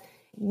that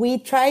we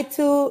try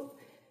to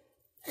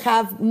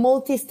have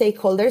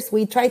multi-stakeholders.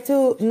 We try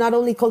to not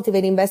only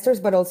cultivate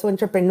investors, but also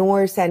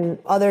entrepreneurs and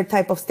other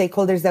type of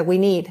stakeholders that we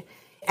need.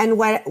 And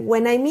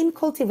when I mean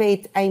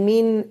cultivate, I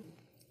mean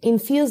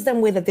infuse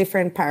them with a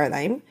different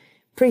paradigm,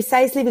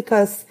 precisely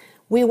because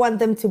we want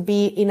them to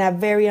be in a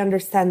very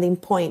understanding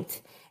point.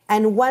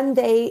 And one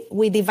day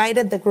we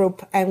divided the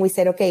group and we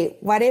said, okay,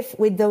 what if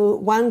we do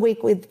 1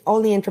 week with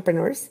only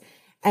entrepreneurs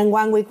and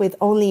 1 week with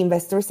only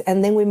investors,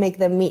 and then we make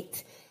them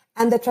meet.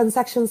 And the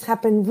transactions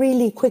happened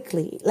really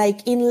quickly.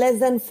 Like in less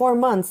than 4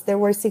 months, there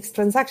were 6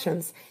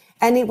 transactions.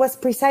 And it was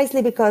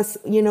precisely because,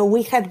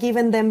 we had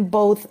given them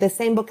both the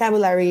same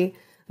vocabulary,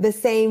 the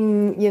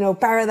same,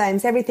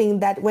 paradigms, everything,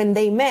 that when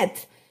they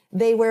met,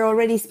 they were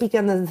already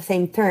speaking on the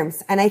same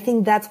terms. And I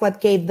think that's what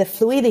gave the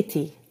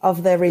fluidity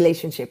of the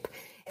relationship.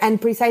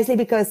 And precisely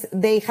because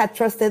they had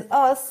trusted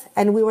us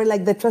and we were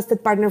like the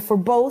trusted partner for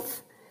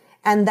both.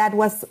 And that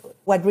was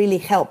what really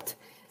helped.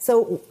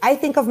 So I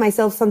think of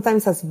myself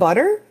sometimes as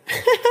butter.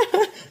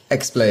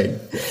 Explain.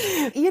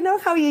 You know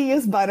how you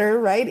use butter,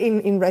 right,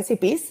 in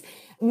recipes?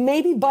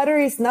 Maybe butter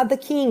is not the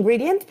key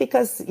ingredient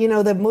because,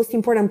 the most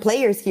important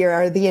players here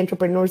are the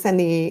entrepreneurs and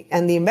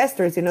the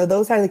investors.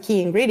 Those are the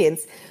key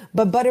ingredients.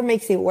 But butter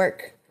makes it work.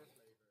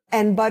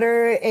 And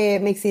butter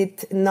makes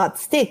it not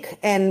stick.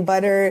 And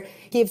butter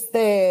gives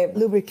the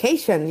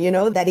lubrication,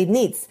 that it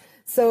needs.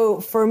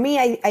 So for me,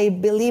 I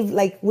believe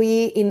like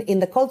we, in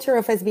the culture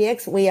of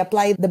SVX, we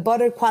apply the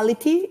butter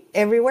quality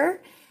everywhere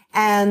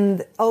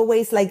and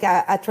always like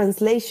a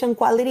translation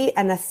quality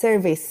and a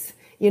service,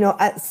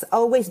 it's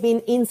always been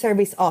in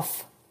service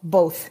of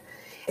both.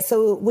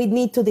 So we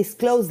need to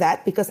disclose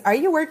that because are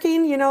you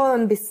working,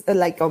 on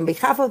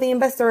behalf of the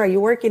investor? Are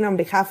you working on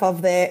behalf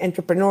of the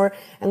entrepreneur?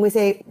 And we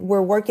say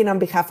we're working on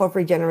behalf of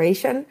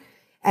regeneration.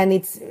 And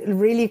it's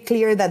really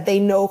clear that they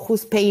know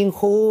who's paying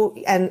who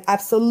and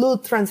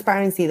absolute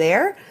transparency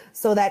there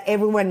so that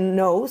everyone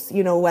knows,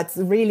 what's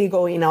really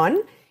going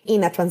on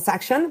in a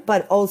transaction,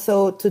 but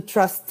also to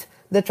trust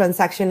the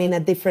transaction in a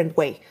different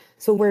way.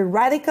 So we're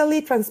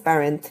radically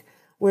transparent.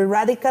 We're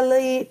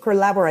radically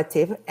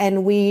collaborative,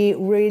 and we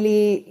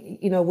really,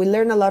 we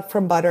learn a lot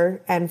from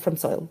butter and from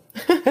soil.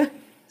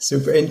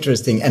 Super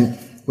interesting. And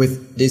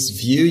with this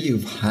view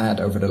you've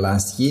had over the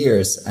last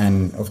years,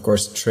 and of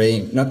course,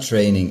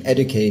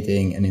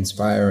 educating and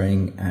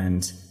inspiring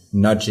and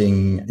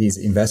nudging these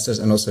investors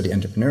and also the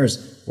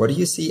entrepreneurs, what do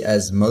you see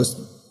as most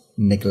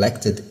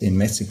neglected in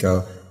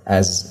Mexico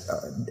as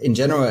in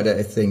general,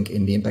 I think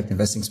in the impact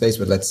investing space,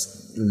 but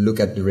let's look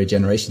at the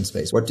regeneration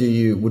space. What do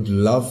you would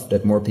love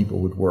that more people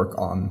would work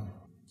on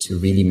to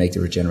really make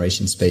the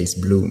regeneration space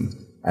bloom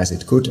as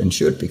it could and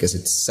should? Because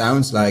it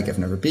sounds like, I've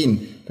never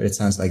been, but it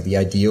sounds like the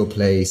ideal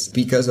place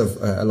because of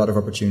a lot of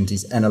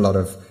opportunities and a lot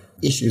of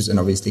issues. And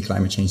obviously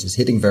climate change is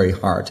hitting very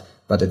hard.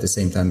 But at the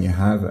same time, you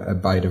have a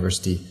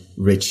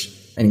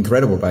an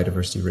incredible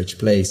biodiversity rich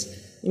place.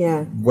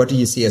 Yeah. What do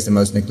you see as the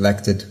most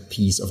neglected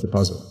piece of the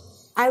puzzle?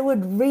 I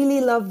would really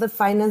love the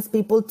finance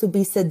people to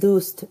be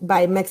seduced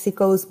by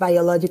Mexico's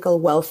biological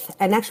wealth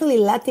and actually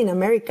Latin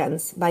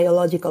Americans'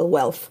 biological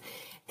wealth.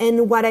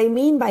 And what I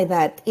mean by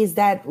that is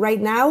that right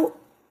now,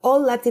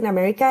 all Latin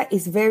America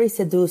is very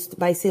seduced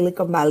by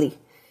Silicon Valley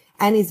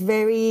and is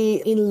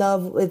very in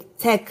love with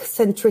tech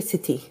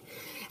centricity.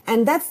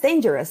 And that's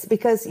dangerous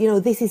because,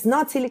 this is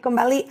not Silicon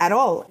Valley at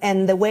all.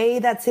 And the way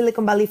that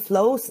Silicon Valley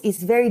flows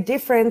is very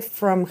different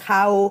from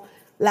how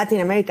Latin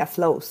America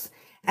flows.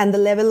 And the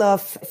level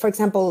of, for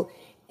example,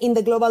 in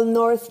the global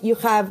north, you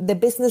have the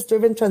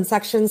business-driven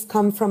transactions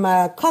come from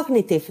a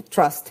cognitive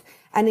trust.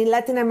 And in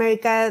Latin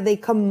America, they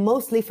come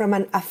mostly from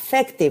an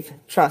affective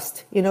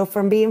trust,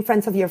 from being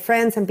friends of your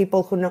friends and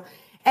people who know.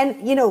 And,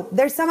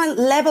 there's some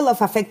level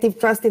of affective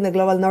trust in the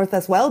global north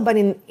as well. But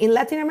in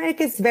Latin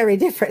America, it's very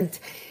different.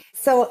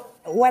 So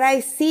what I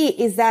see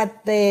is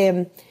that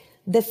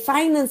the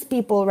finance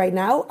people right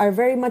now are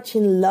very much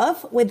in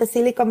love with the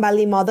Silicon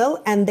Valley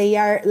model, and they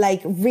are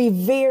like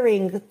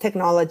revering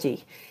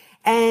technology,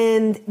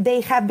 and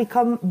they have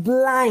become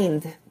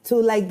blind to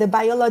like the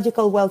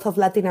biological wealth of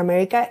Latin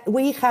America.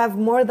 We have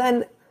more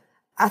than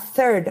a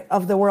third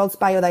of the world's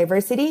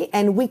biodiversity,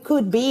 and we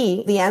could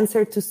be the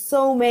answer to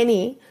so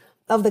many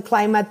of the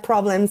climate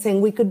problems.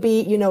 And we could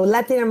be,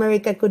 Latin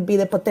America could be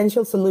the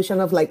potential solution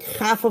of like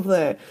half of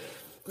the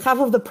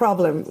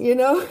problem,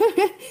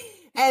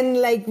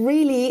 And like,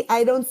 really,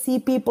 I don't see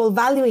people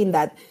valuing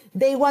that.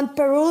 They want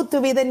Peru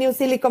to be the new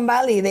Silicon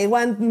Valley. They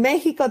want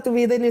Mexico to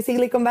be the new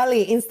Silicon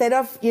Valley instead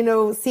of,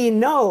 seeing,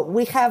 no,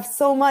 we have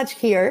so much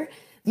here.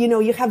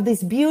 You have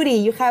this beauty.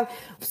 You have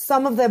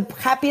some of the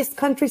happiest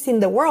countries in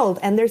the world.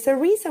 And there's a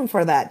reason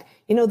for that.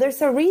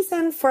 There's a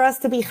reason for us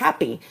to be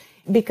happy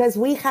because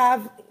we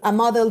have a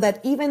model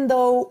that even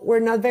though we're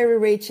not very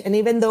rich and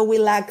even though we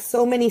lack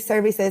so many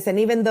services and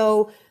even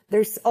though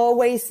there's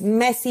always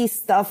messy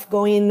stuff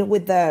going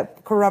with the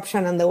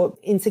corruption and the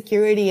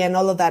insecurity and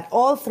all of that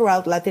all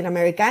throughout Latin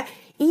America.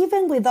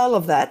 Even with all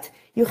of that,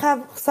 you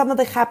have some of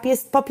the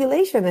happiest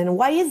population. And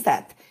why is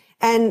that?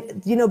 And,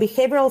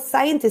 behavioral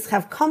scientists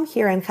have come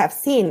here and have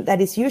seen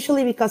that it's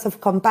usually because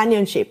of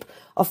companionship,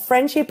 of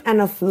friendship, and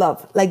of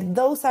love. Like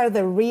those are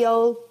the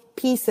real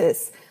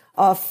pieces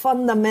of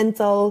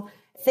fundamental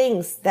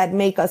things that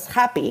make us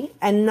happy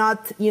and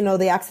not,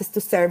 the access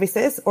to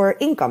services or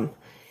income.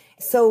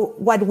 So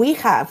what we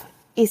have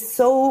is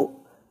so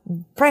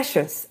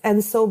precious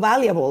and so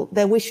valuable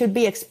that we should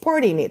be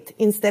exporting it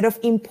instead of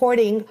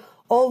importing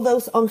all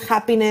those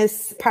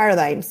unhappiness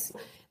paradigms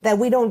that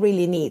we don't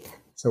really need.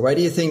 So why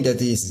do you think that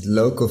these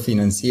local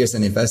financiers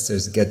and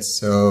investors get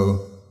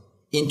so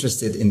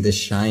interested in the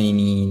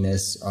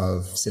shininess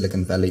of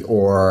Silicon Valley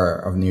or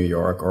of New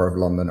York or of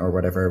London or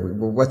whatever?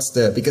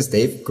 Because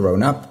they've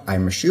grown up,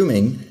 I'm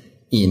assuming,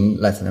 in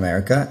Latin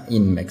America,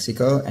 in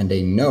Mexico, and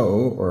they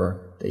know, or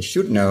they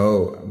should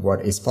know,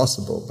 what is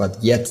possible, but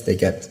yet they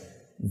get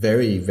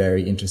very,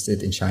 very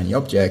interested in shiny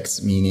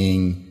objects,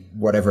 meaning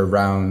whatever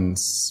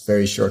rounds,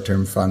 very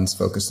short-term funds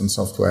focused on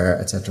software,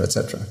 etc.,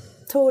 etc.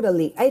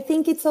 Totally. I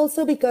think it's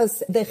also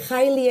because the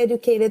highly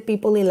educated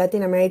people in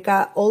Latin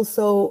America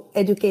also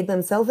educate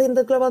themselves in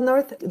the global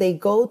north. They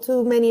go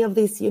to many of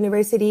these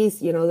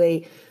universities,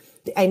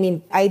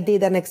 I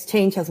did an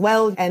exchange as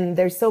well. And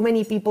there's so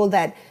many people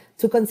that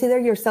to consider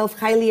yourself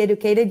highly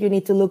educated, you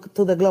need to look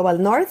to the global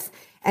north.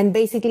 And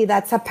basically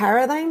that's a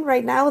paradigm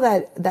right now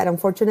that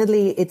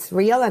unfortunately it's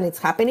real and it's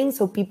happening.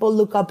 So people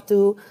look up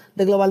to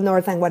the global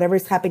north and whatever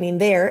is happening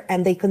there,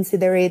 and they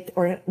consider it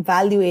or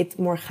value it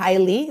more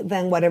highly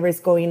than whatever is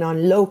going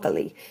on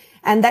locally.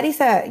 And that is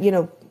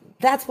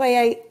that's why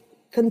I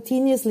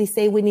continuously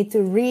say we need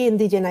to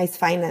re-indigenize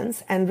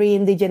finance and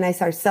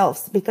re-indigenize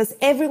ourselves, because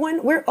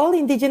we're all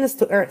indigenous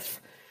to earth.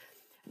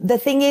 The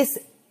thing is,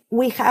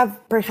 we have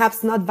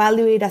perhaps not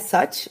valued it as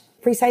such,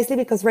 precisely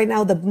because right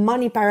now the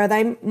money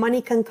paradigm,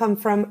 money can come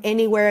from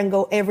anywhere and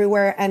go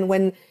everywhere. And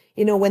when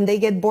they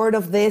get bored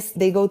of this,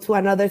 they go to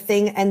another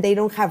thing and they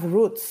don't have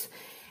roots.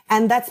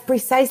 And that's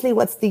precisely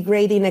what's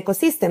degrading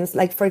ecosystems.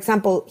 Like, for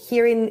example,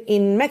 here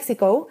in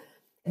Mexico,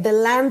 the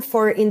land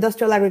for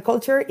industrial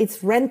agriculture,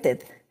 it's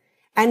rented.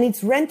 And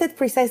it's rented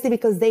precisely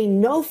because they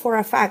know for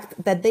a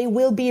fact that they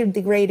will be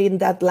degrading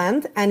that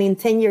land. And in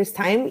 10 years'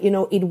 time,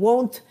 it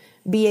won't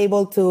be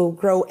able to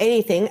grow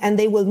anything and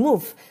they will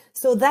move.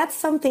 So that's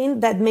something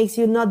that makes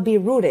you not be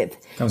rooted.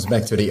 Comes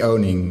back to the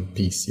owning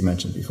piece you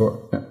mentioned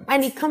before. Yeah.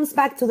 And it comes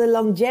back to the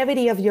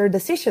longevity of your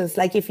decisions.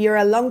 Like if you're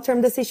a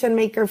long-term decision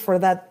maker for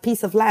that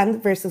piece of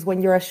land versus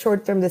when you're a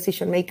short-term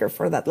decision maker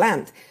for that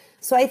land.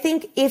 So I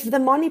think if the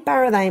money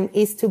paradigm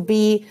is to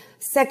be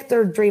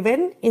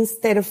sector-driven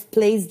instead of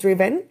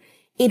place-driven,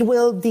 it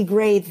will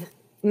degrade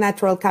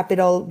natural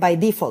capital by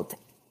default.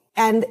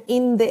 And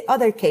in the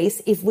other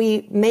case, if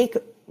we make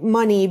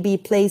money be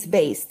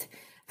place-based,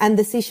 and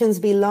decisions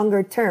be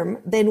longer term,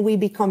 then we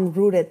become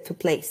rooted to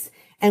place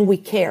and we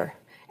care.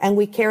 And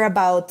we care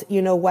about,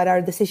 what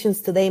our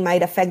decisions today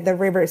might affect the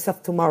rivers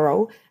of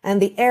tomorrow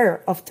and the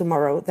air of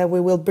tomorrow that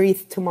we will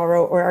breathe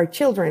tomorrow or our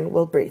children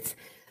will breathe.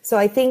 So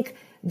I think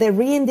the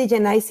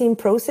re-indigenizing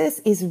process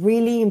is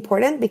really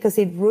important because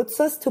it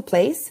roots us to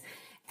place.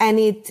 And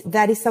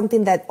that is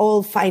something that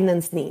all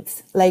finance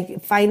needs.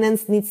 Like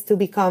finance needs to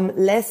become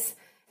less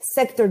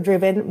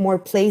sector-driven, more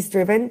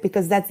place-driven,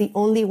 because that's the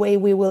only way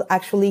we will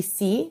actually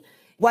see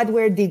what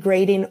we're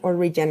degrading or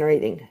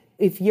regenerating.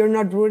 If you're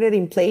not rooted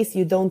in place,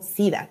 you don't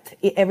see that.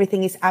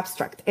 Everything is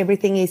abstract.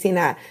 Everything is in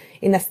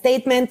a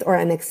statement or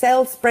an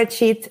Excel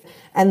spreadsheet,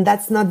 and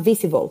that's not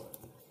visible.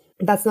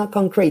 That's not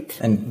concrete.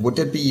 And would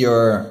that be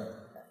your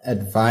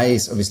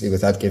advice, obviously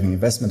without giving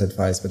investment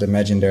advice, but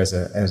imagine there's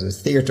a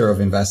theater of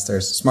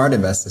investors, smart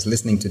investors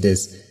listening to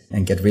this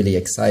and get really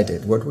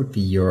excited. What would be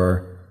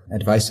your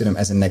advice to them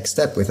as a next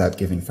step without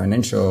giving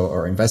financial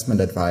or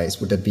investment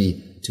advice? Would that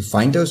be to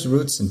find those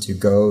roots and to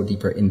go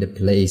deeper in the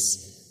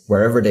place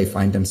wherever they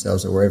find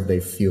themselves or wherever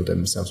they feel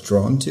themselves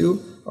drawn to?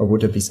 Or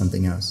would it be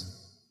something else?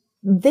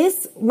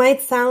 This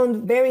might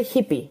sound very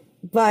hippie,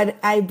 but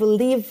I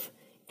believe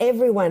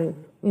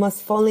everyone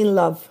must fall in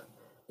love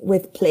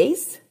with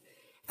place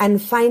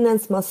and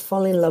finance must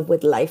fall in love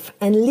with life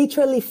and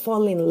literally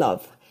fall in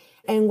love.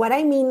 And what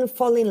I mean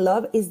fall in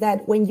love is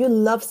that when you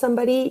love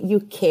somebody,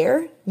 you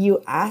care,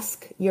 you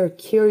ask, you're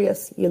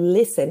curious, you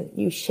listen,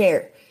 you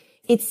share.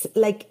 It's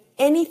like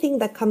anything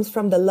that comes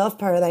from the love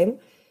paradigm.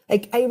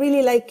 Like I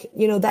really like,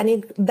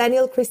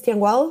 Daniel Christian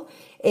Wall,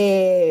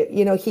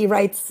 he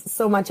writes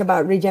so much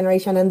about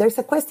regeneration. And there's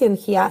a question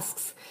he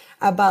asks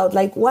about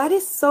like, what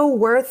is so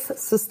worth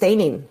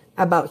sustaining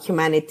about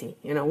humanity?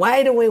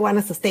 Why do we want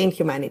to sustain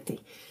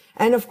humanity?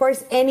 And of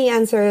course, any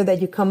answer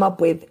that you come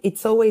up with, it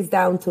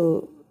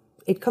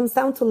comes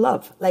down to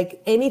love.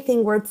 Like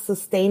anything worth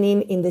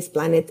sustaining in this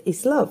planet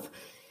is love.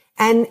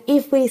 And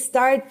if we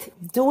start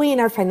doing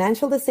our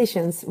financial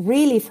decisions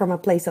really from a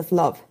place of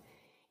love,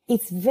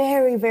 it's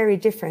very, very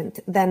different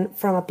than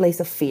from a place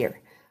of fear.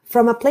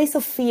 From a place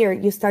of fear,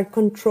 you start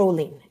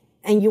controlling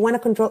and you want to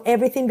control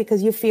everything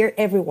because you fear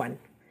everyone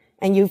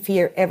and you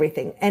fear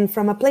everything. And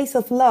from a place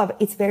of love,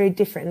 it's very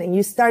different. And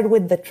you start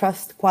with the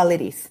trust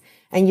qualities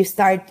and you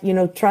start,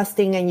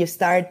 trusting and you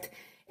start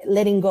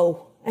letting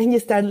go. And you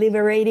start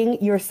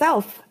liberating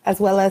yourself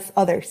as well as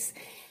others.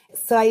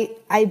 So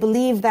I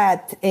believe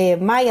that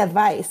my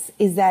advice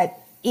is that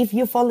if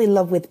you fall in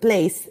love with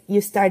place, you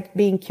start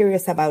being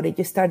curious about it.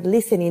 You start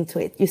listening to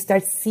it. You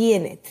start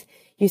seeing it.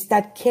 You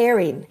start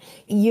caring.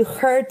 You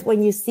hurt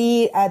when you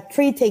see a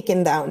tree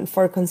taken down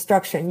for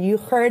construction. You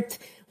hurt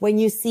when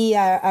you see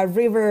a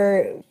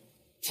river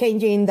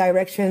changing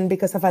direction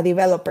because of a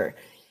developer.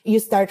 You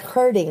start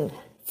hurting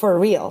for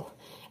real.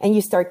 And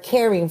you start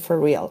caring for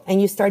real,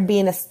 and you start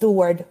being a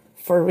steward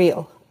for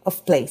real.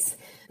 of place.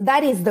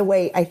 That is the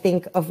way I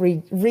think of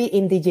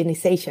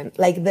re-indigenization,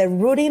 like the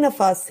rooting of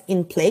us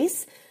in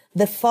place,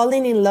 the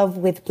falling in love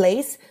with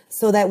place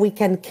so that we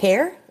can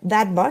care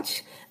that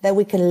much, that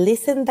we can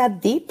listen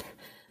that deep,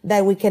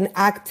 that we can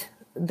act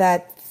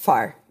that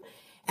far.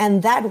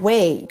 And that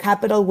way,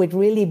 capital would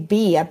really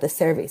be at the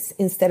service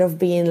instead of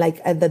being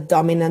like at the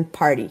dominant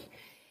party.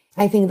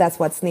 I think that's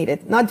what's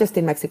needed, not just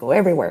in Mexico,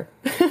 everywhere.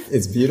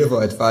 It's beautiful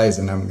advice.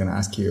 And I'm going to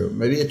ask you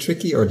maybe a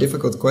tricky or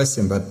difficult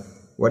question, but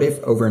what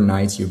if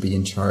overnight you be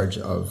in charge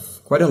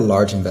of quite a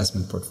large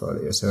investment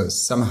portfolio? So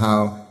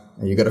somehow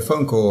you get a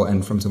phone call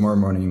and from tomorrow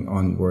morning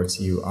onwards,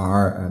 you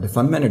are the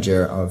fund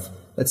manager of,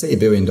 let's say, $1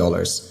 billion,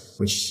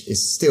 which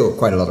is still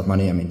quite a lot of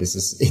money. I mean, this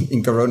is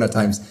in Corona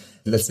times,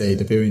 let's say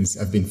the billions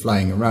have been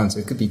flying around. So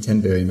it could be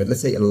 10 billion, but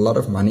let's say a lot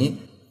of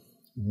money.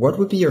 What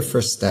would be your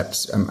first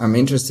steps? I'm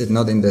interested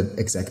not in the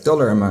exact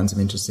dollar amounts.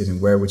 I'm interested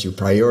in where would you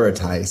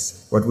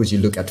prioritize? What would you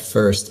look at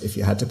first if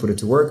you had to put it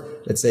to work?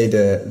 Let's say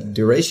the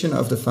duration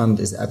of the fund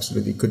is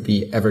absolutely could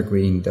be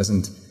evergreen,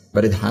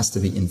 but it has to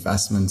be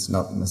investments,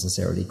 not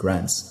necessarily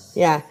grants.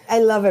 Yeah, I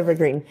love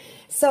evergreen.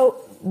 So,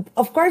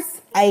 of course,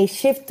 I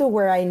shift to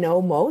where I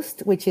know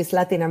most, which is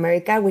Latin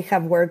America. We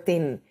have worked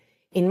in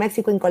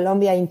Mexico, in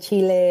Colombia, in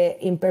Chile,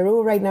 in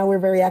Peru. Right now, we're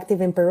very active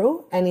in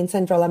Peru and in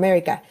Central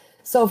America.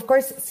 So, of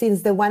course,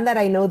 since the one that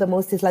I know the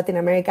most is Latin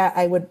America,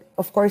 I would,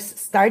 of course,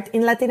 start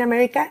in Latin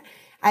America.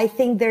 I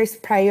think there's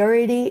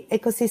priority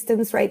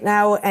ecosystems right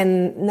now,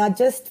 and not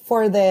just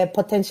for the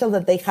potential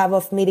that they have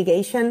of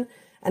mitigation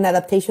and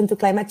adaptation to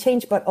climate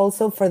change, but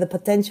also for the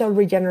potential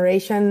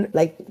regeneration,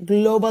 like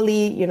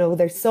globally,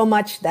 there's so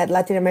much that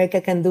Latin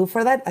America can do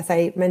for that, as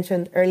I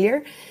mentioned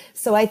earlier.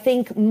 So I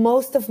think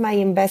most of my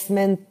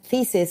investment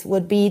thesis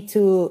would be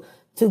to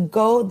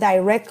go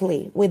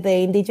directly with the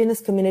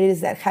indigenous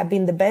communities that have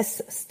been the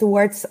best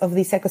stewards of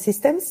these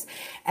ecosystems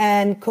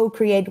and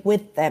co-create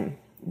with them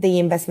the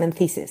investment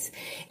thesis.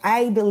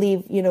 I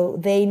believe,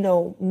 they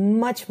know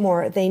much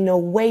more, they know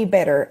way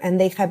better, and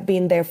they have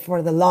been there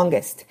for the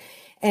longest.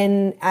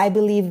 And I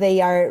believe they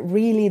are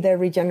really the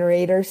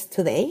regenerators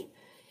today.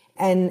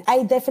 And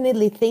I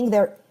definitely think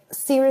they're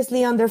seriously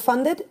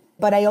underfunded,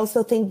 but I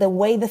also think the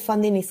way the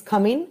funding is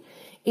coming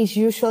is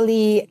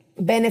usually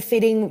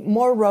benefiting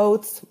more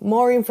roads,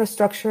 more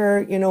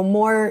infrastructure,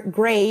 more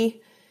gray,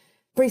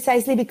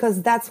 precisely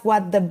because that's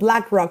what the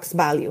Black Rocks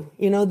value.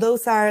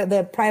 Those are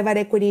the private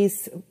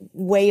equity's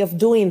way of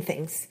doing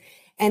things.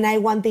 And I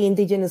want the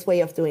indigenous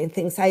way of doing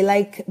things. I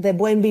like the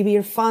Buen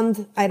Vivir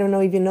Fund. I don't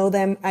know if you know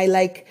them. I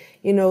like,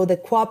 the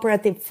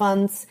cooperative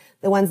funds,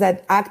 the ones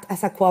that act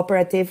as a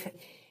cooperative,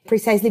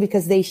 precisely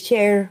because they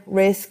share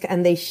risk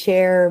and they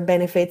share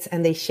benefits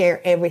and they share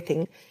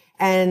everything.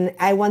 And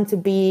I want to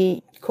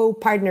be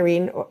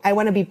co-partnering, or I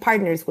want to be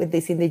partners with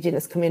these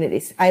indigenous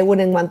communities. I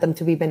wouldn't want them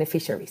to be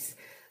beneficiaries.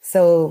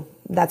 So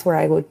that's where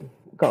I would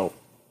go.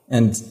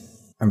 And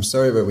I'm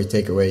sorry, but we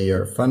take away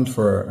your fund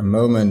for a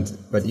moment,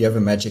 but you have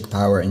a magic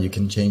power and you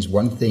can change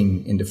one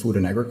thing in the food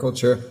and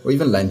agriculture or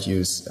even land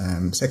use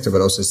sector,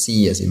 but also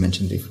sea, as you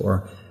mentioned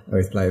before,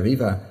 with Playa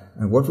Viva.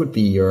 And what would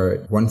be your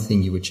one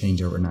thing you would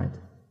change overnight?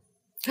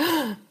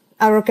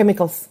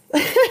 Agrochemicals.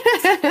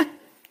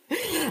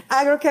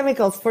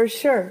 Agrochemicals, for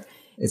sure.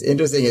 It's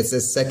interesting. It's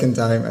the second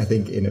time, I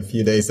think, in a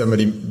few days,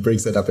 somebody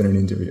brings that up in an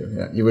interview.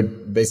 Yeah. You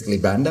would basically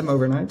ban them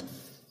overnight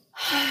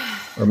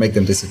or make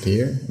them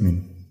disappear?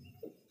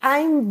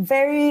 I'm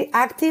very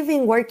active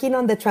in working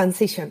on the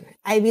transition.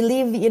 I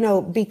believe,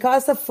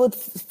 because of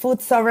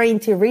food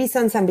sovereignty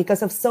reasons and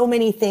because of so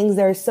many things,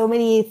 there are so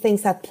many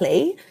things at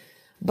play.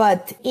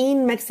 But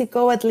in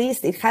Mexico, at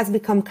least, it has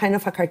become kind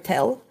of a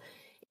cartel.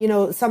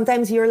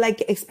 Sometimes you're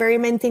like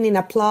experimenting in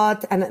a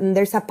plot and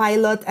there's a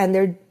pilot and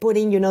they're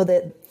putting,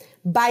 the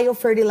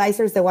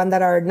biofertilizers, the one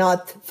that are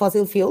not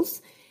fossil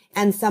fuels,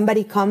 and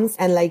somebody comes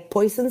and like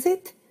poisons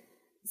it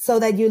so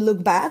that you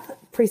look bad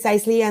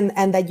precisely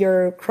and that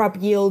your crop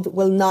yield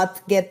will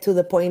not get to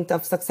the point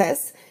of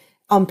success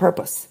on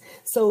purpose.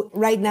 So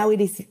right now it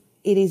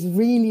is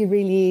really,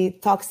 really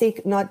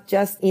toxic, not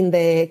just in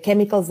the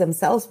chemicals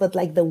themselves, but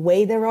like the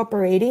way they're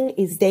operating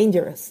is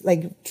dangerous,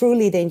 like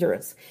truly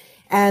dangerous.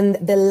 And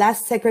the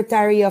last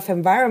Secretary of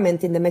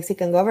Environment in the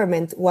Mexican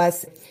government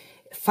was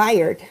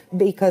fired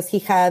because he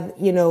had,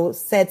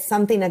 said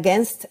something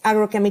against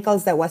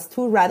agrochemicals that was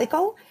too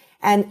radical.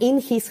 And in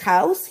his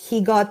house,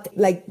 he got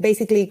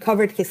basically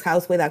covered his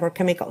house with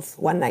agrochemicals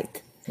one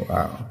night.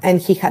 Wow.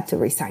 And he had to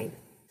resign.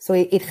 So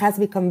it has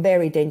become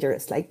very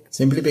dangerous.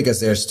 Simply because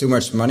there's too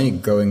much money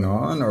going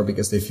on or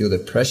because they feel the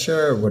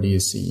pressure? What do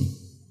you see?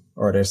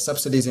 Or there's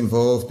subsidies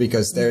involved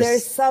because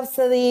there's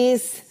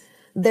subsidies.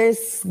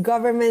 There's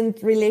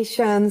government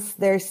relations,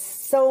 there's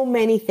so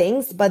many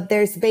things, but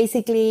there's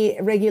basically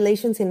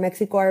regulations in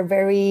Mexico are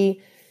very,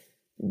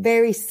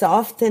 very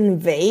soft and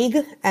vague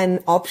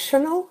and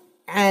optional.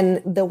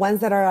 And the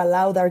ones that are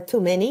allowed are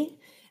too many.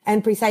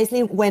 And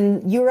precisely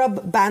when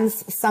Europe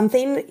bans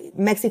something,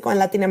 Mexico and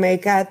Latin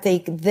America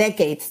take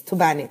decades to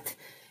ban it.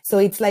 So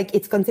it's like,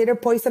 it's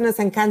considered poisonous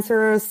and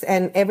cancerous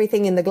and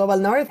everything in the global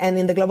north. And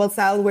in the global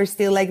south, we're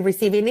still like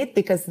receiving it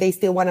because they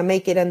still want to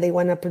make it and they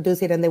want to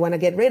produce it and they want to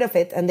get rid of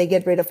it. And they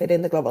get rid of it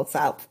in the global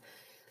south.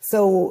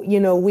 So,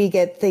 we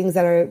get things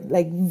that are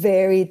like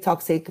very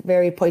toxic,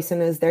 very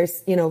poisonous.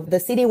 There's,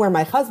 the city where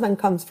my husband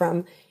comes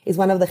from is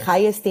one of the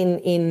highest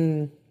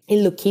in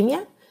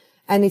leukemia.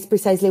 And it's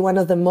precisely one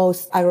of the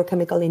most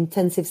agrochemical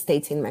intensive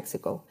states in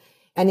Mexico.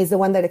 And it's the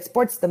one that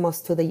exports the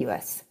most to the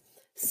US.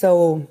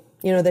 So,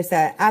 there's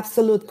an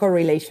absolute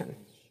correlation.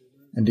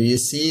 And do you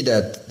see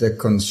that the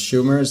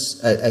consumers,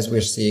 as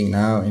we're seeing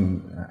now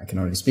I can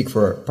only speak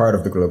for part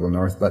of the global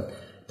north, but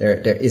there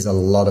is a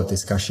lot of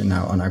discussion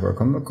now on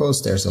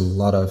agrochemicals. There's a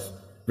lot of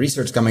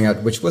research coming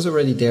out, which was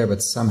already there,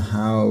 but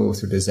somehow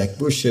through the Zach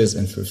Bushes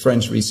and through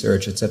French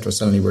research, etc.,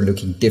 suddenly we're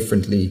looking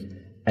differently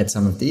at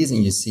some of these.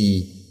 And you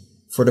see,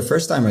 for the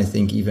first time, I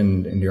think,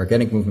 even in the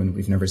organic movement,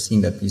 we've never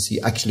seen that. You see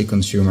actually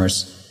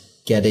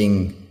consumers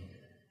getting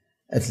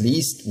at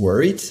least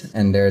worried,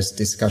 and there's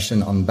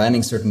discussion on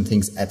banning certain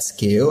things at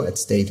scale, at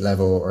state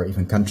level or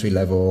even country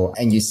level.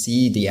 And you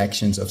see the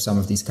actions of some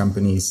of these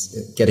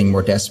companies getting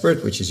more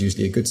desperate, which is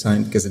usually a good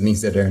sign because it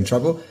means that they're in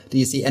trouble. Do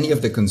you see any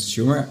of the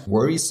consumer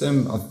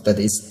worrisome that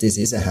this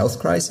is a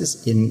health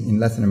crisis in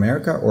Latin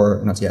America,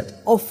 or not yet?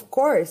 Of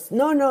course.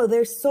 No,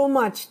 there's so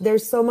much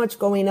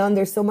going on.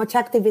 There's so much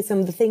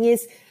activism. The thing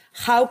is,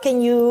 how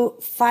can you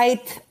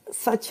fight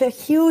such a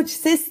huge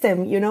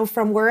system,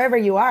 from wherever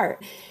you are?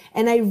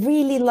 And I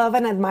really love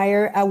and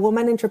admire a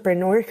woman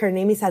entrepreneur. Her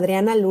name is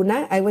Adriana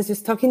Luna. I was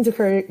just talking to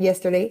her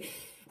yesterday.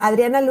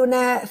 Adriana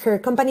Luna, her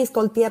company is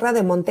called Tierra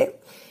de Monte.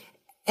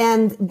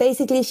 And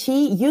basically,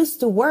 she used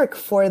to work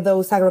for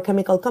those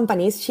agrochemical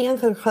companies. She and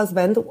her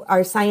husband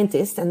are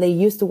scientists, and they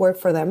used to work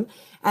for them.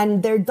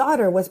 And their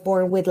daughter was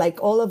born with like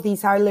all of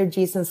these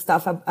allergies and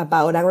stuff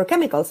about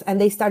agrochemicals. And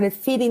they started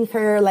feeding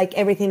her like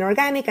everything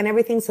organic and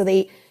everything. So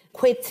they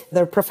quit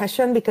their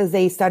profession because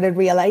they started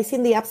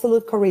realizing the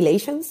absolute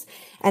correlations.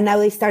 And now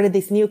they started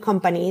this new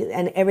company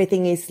and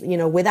everything is,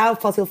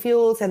 without fossil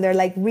fuels. And they're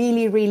like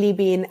really, really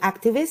being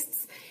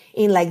activists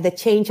in like the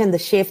change and the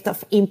shift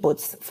of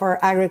inputs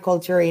for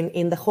agriculture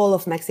in the whole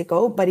of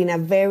Mexico, but in a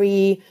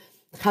very,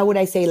 how would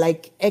I say,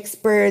 like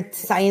expert,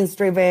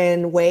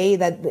 science-driven way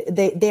that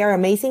they are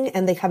amazing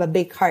and they have a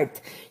big heart.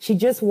 She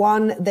just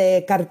won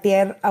the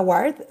Cartier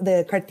Award,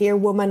 the Cartier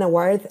Woman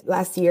Award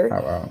last year.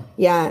 Oh, wow.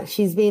 Yeah,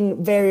 she's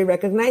been very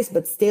recognized,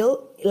 but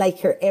still, like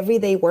her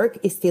everyday work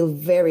is still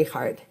very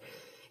hard.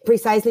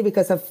 Precisely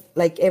because of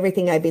like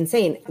everything I've been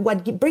saying.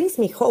 What brings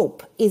me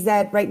hope is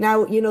that right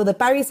now, the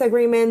Paris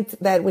Agreement,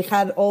 that we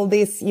had all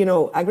this,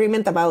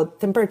 agreement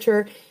about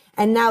temperature.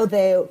 And now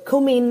the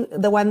Kunming,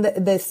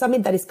 the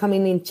summit that is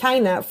coming in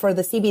China for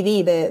the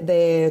CBD,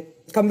 the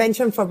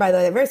Convention for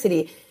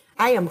Biodiversity,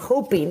 I am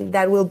hoping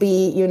that will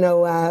be,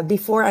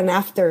 before and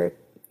after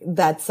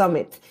that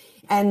summit.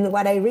 And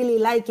what I really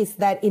like is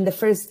that in the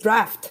first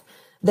draft,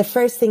 the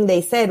first thing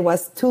they said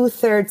was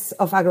 2/3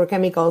 of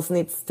agrochemicals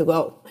needs to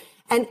go.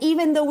 And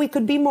even though we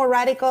could be more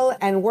radical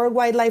and World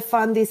Wildlife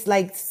Fund is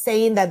like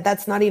saying that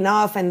that's not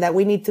enough and that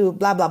we need to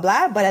blah, blah,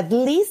 blah, but at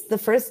least the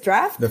first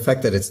draft. The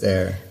fact that it's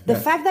there. The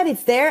fact that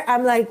it's there,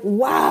 I'm like,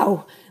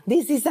 wow,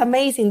 this is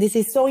amazing. This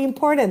is so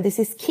important. This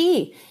is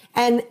key.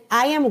 And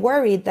I am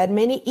worried that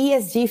many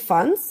ESG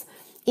funds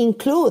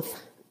include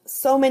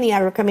so many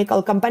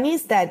agrochemical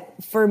companies that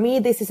for me,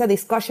 this is a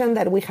discussion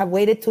that we have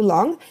waited too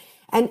long.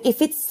 And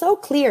if it's so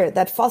clear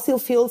that fossil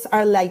fuels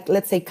are like,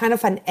 let's say, kind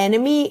of an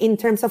enemy in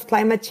terms of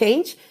climate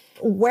change,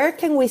 where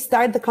can we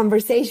start the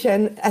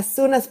conversation as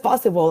soon as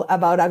possible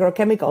about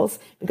agrochemicals?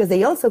 Because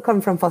they also come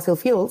from fossil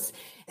fuels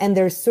and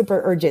they're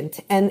super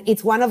urgent. And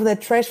it's one of the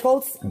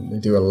thresholds. And they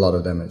do a lot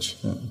of damage.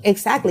 Yeah.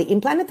 Exactly.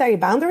 In planetary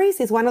boundaries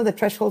is one of the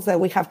thresholds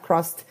that we have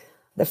crossed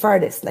the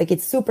farthest. Like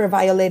it's super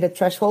violated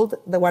threshold,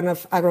 the one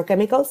of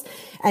agrochemicals.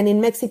 And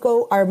in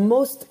Mexico, our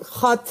most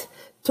hot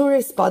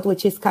tourist spot,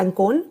 which is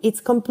Cancun, it's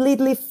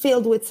completely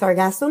filled with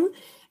sargassum.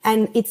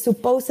 And it's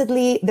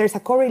supposedly, there's a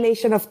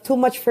correlation of too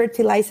much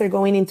fertilizer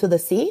going into the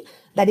sea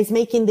that is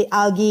making the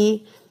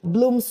algae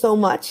bloom so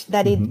much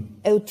that it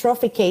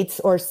eutrophicates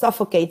or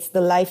suffocates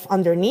the life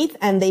underneath.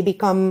 And they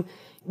become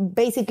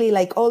basically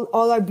like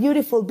all our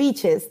beautiful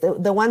beaches,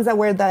 the ones that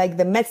were like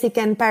the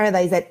Mexican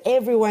paradise that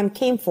everyone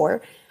came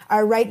for,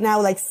 are right now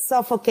like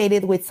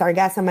suffocated with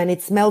sargassum and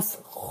it smells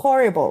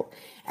horrible.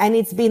 And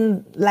it's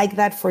been like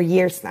that for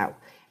years now.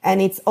 And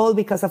it's all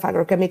because of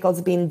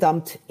agrochemicals being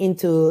dumped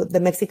into the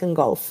Mexican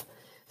Gulf.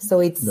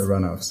 So it's the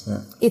runoffs.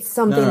 Yeah. It's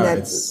something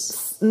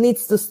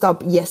needs to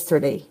stop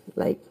yesterday.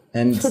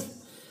 And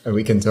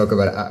we can talk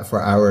about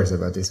for hours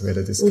about this. We had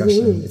a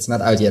discussion. It's not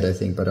out yet, I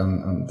think, but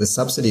on the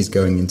subsidies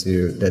going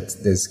into that,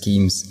 the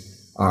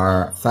schemes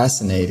are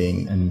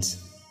fascinating and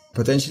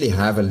potentially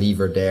have a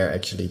lever there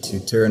actually to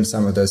turn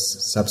some of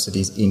those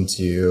subsidies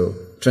into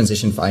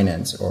transition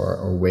finance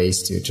or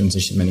ways to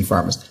transition many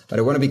farmers. But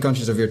I want to be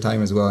conscious of your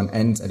time as well and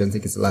end, I don't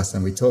think it's the last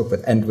time we talk,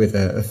 but end with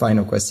a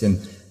final question.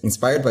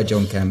 Inspired by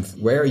John Kempf,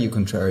 where are you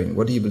contrarian?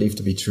 What do you believe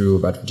to be true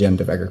about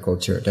regenerative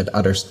agriculture that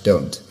others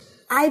don't?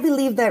 I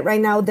believe that right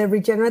now the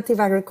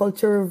regenerative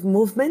agriculture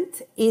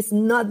movement is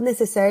not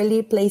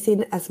necessarily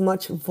placing as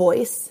much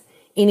voice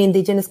in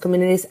indigenous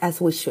communities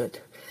as we should.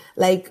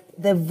 Like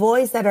the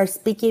voice that are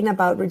speaking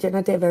about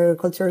regenerative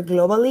agriculture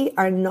globally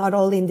are not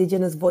all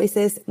indigenous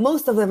voices.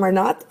 Most of them are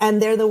not.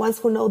 And they're the ones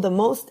who know the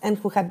most and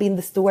who have been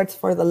the stewards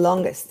for the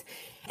longest.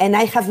 And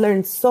I have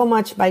learned so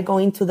much by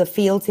going to the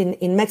fields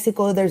in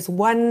Mexico. There's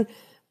one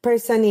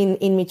person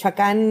in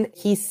Michoacan.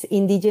 He's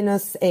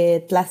indigenous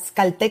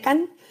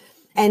Tlaxcaltecan.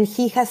 And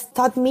he has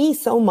taught me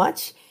so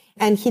much.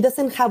 And he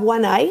doesn't have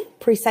one eye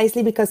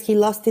precisely because he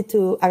lost it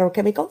to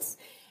agrochemicals.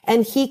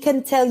 And he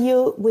can tell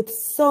you with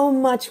so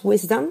much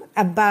wisdom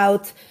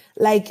about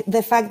like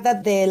the fact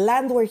that the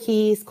land where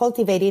he is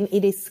cultivating,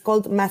 it is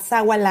called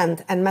Masawa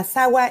land. And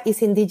Masawa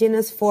is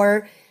indigenous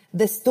for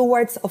the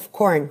stewards of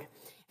corn.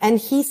 And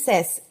he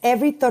says,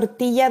 every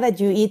tortilla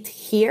that you eat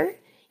here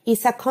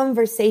is a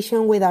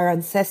conversation with our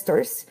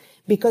ancestors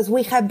because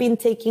we have been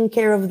taking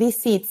care of these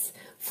seeds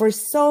for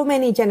so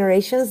many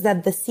generations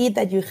that the seed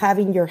that you have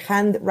in your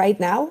hand right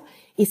now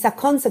is a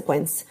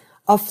consequence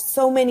of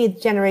so many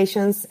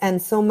generations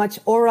and so much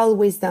oral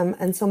wisdom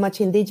and so much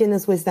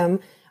indigenous wisdom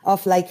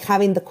of like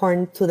having the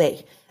corn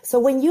today. So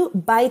when you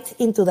bite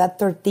into that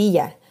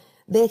tortilla,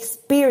 the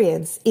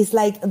experience is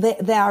like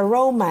the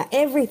aroma,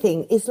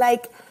 everything is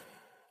like,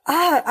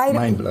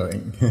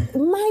 mind-blowing.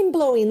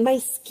 Mind-blowing. My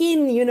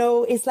skin,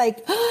 is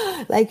like,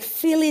 like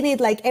feeling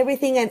it, like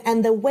everything.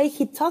 And the way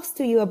he talks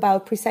to you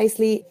about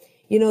precisely,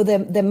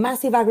 the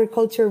massive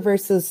agriculture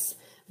versus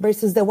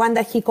the one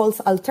that he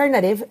calls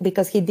alternative,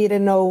 because he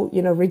didn't know,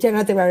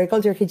 regenerative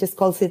agriculture. He just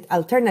calls it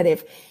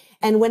alternative.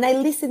 And when I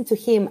listen to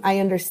him, I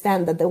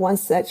understand that the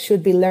ones that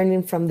should be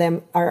learning from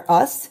them are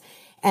us,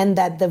 and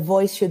that the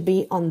voice should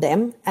be on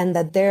them, and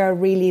that they are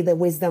really the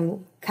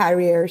wisdom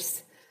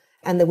carriers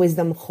and the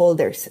wisdom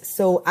holders.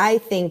 So I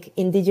think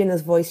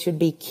indigenous voice should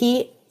be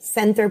key,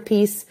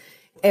 centerpiece,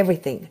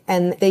 everything.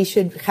 And they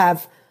should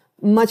have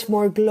much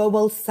more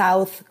global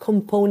South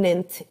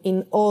component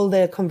in all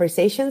the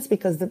conversations,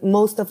 because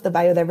most of the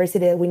biodiversity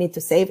that we need to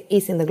save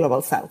is in the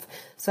global South.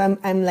 So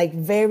I'm like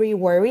very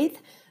worried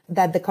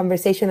that the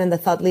conversation and the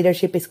thought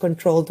leadership is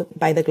controlled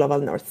by the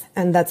global North.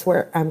 And that's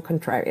where I'm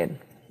contrarian.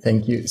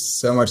 Thank you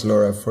so much,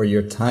 Laura, for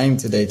your time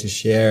today to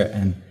share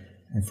and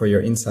for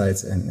your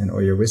insights and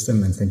all your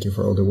wisdom. And thank you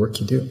for all the work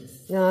you do.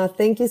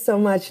 Thank you so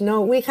much. No,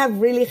 we have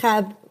really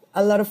had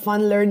a lot of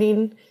fun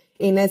learning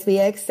in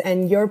SVX,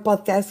 and your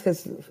podcast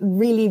has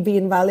really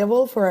been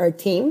valuable for our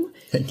team.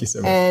 Thank you so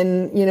much.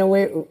 And,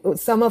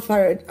 some of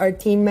our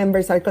team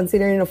members are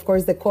considering, of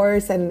course, the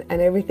course and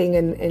everything.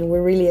 And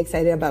we're really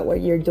excited about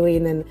what you're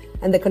doing and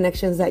the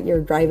connections that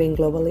you're driving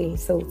globally.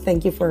 So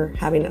thank you for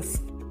having us.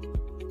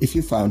 If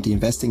you found the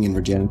Investing in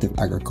Regenerative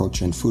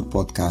Agriculture and Food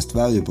podcast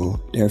valuable,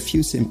 there are a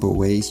few simple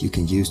ways you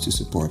can use to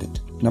support it.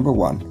 Number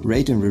 1,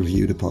 rate and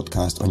review the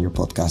podcast on your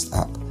podcast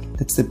app.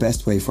 That's the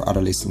best way for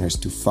other listeners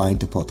to find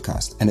the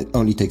podcast, and it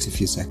only takes a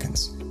few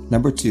seconds.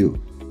 Number 2,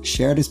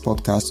 share this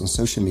podcast on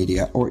social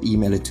media or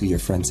email it to your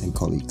friends and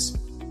colleagues.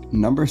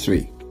 Number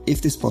 3,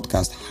 if this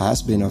podcast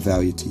has been of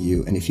value to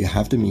you and if you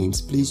have the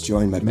means, please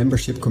join my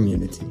membership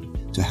community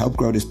to help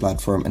grow this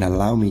platform and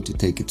allow me to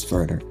take it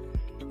further.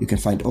 You can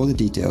find all the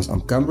details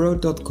on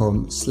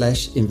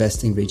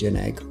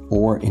gumroad.com/investingregenag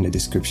or in the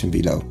description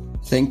below.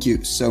 Thank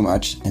you so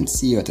much and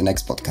see you at the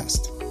next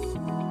podcast.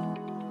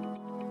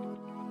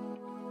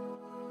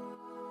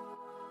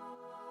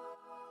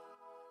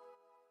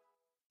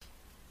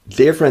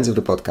 Dear friends of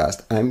the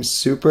podcast, I'm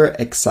super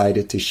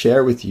excited to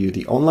share with you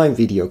the online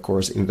video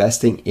course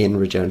Investing in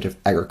Regenerative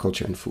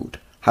Agriculture and Food.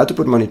 How to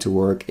put money to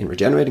work in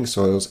regenerating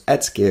soils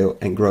at scale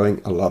and growing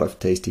a lot of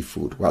tasty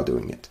food while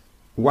doing it.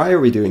 Why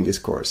are we doing this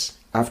course?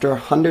 After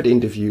 100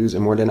 interviews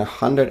and more than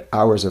 100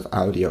 hours of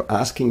audio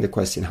asking the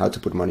question how to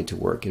put money to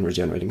work in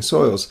regenerating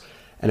soils,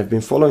 and have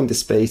been following the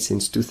space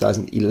since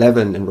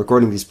 2011 and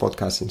recording these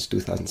podcasts since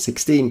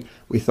 2016,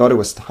 we thought it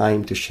was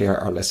time to share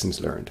our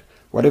lessons learned.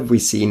 What have we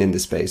seen in the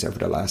space over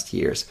the last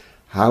years?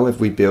 How have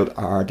we built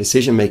our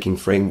decision-making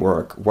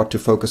framework? What to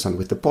focus on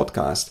with the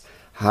podcast?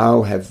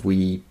 How have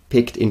we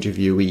picked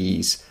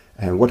interviewees?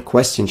 And what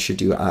questions should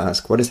you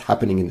ask? What is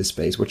happening in the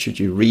space? What should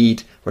you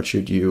read? What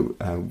should you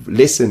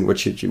listen? What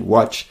should you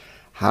watch?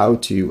 How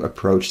to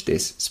approach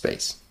this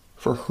space?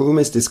 For whom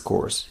is this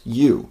course?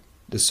 You,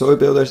 the soil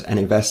builders and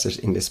investors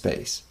in this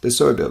space. The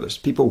soil builders,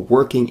 people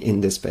working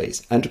in this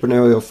space,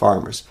 entrepreneurial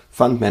farmers,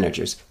 fund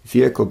managers,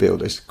 vehicle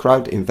builders,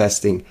 crowd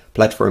investing,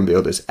 platform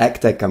builders,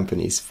 agtech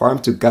companies,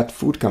 farm-to-gut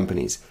food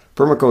companies,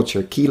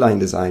 permaculture, keyline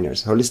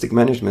designers, holistic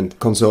management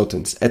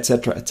consultants,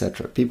 etc.,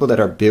 etc. People that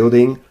are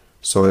building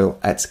soil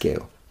at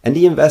scale. And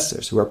the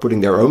investors who are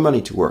putting their own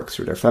money to work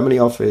through their family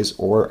office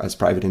or as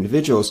private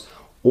individuals,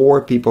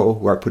 or people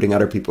who are putting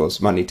other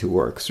people's money to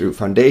work through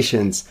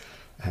foundations,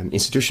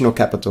 institutional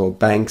capital,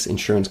 banks,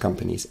 insurance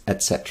companies,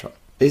 etc.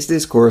 Is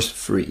this course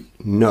free?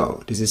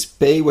 No. This is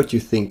pay what you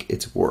think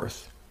it's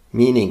worth.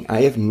 Meaning,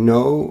 I have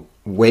no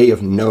way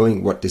of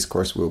knowing what this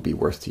course will be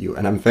worth to you.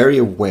 And I'm very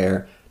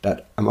aware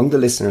that among the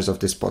listeners of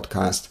this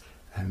podcast,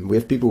 We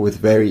have people with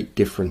very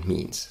different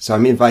means. So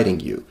I'm inviting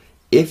you,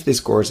 if this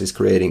course is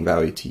creating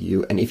value to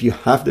you, and if you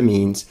have the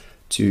means,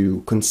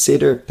 to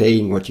consider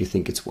paying what you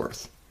think it's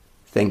worth.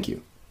 Thank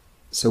you.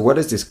 So what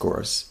is this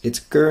course? It's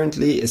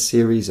currently a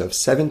series of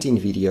 17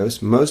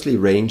 videos, mostly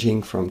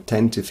ranging from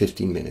 10 to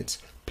 15 minutes,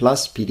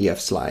 plus PDF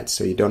slides,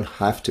 so you don't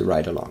have to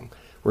ride along.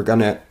 We're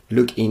gonna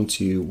look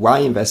into why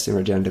invest in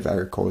regenerative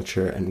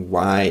agriculture and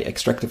why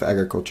extractive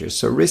agriculture is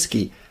so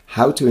risky,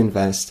 how to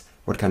invest,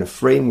 what kind of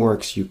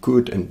frameworks you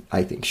could and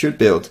I think should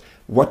build,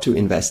 what to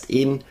invest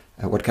in,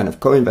 what kind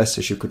of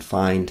co-investors you could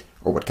find,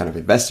 or what kind of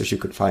investors you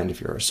could find if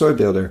you're a soy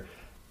builder.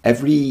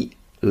 Every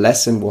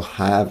lesson will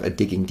have a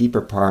digging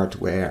deeper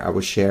part where I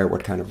will share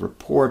what kind of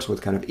reports,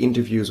 what kind of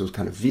interviews, what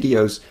kind of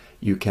videos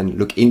you can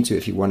look into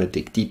if you want to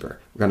dig deeper.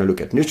 We're going to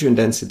look at nutrient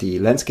density,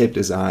 landscape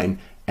design,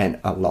 and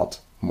a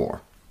lot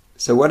more.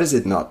 So what is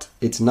it not?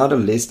 It's not a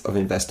list of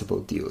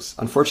investable deals.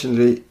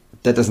 Unfortunately,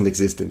 that doesn't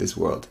exist in this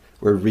world.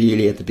 We're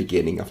really at the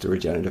beginning of the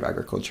regenerative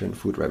agriculture and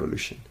food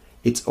revolution.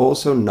 It's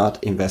also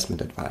not investment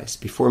advice.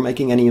 Before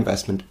making any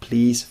investment,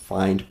 please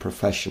find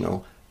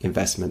professional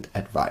investment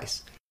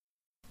advice.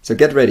 So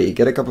get ready,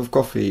 get a cup of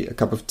coffee, a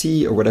cup of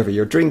tea, or whatever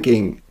you're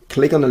drinking.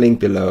 Click on the link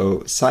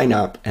below, sign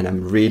up, and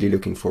I'm really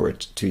looking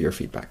forward to your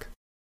feedback.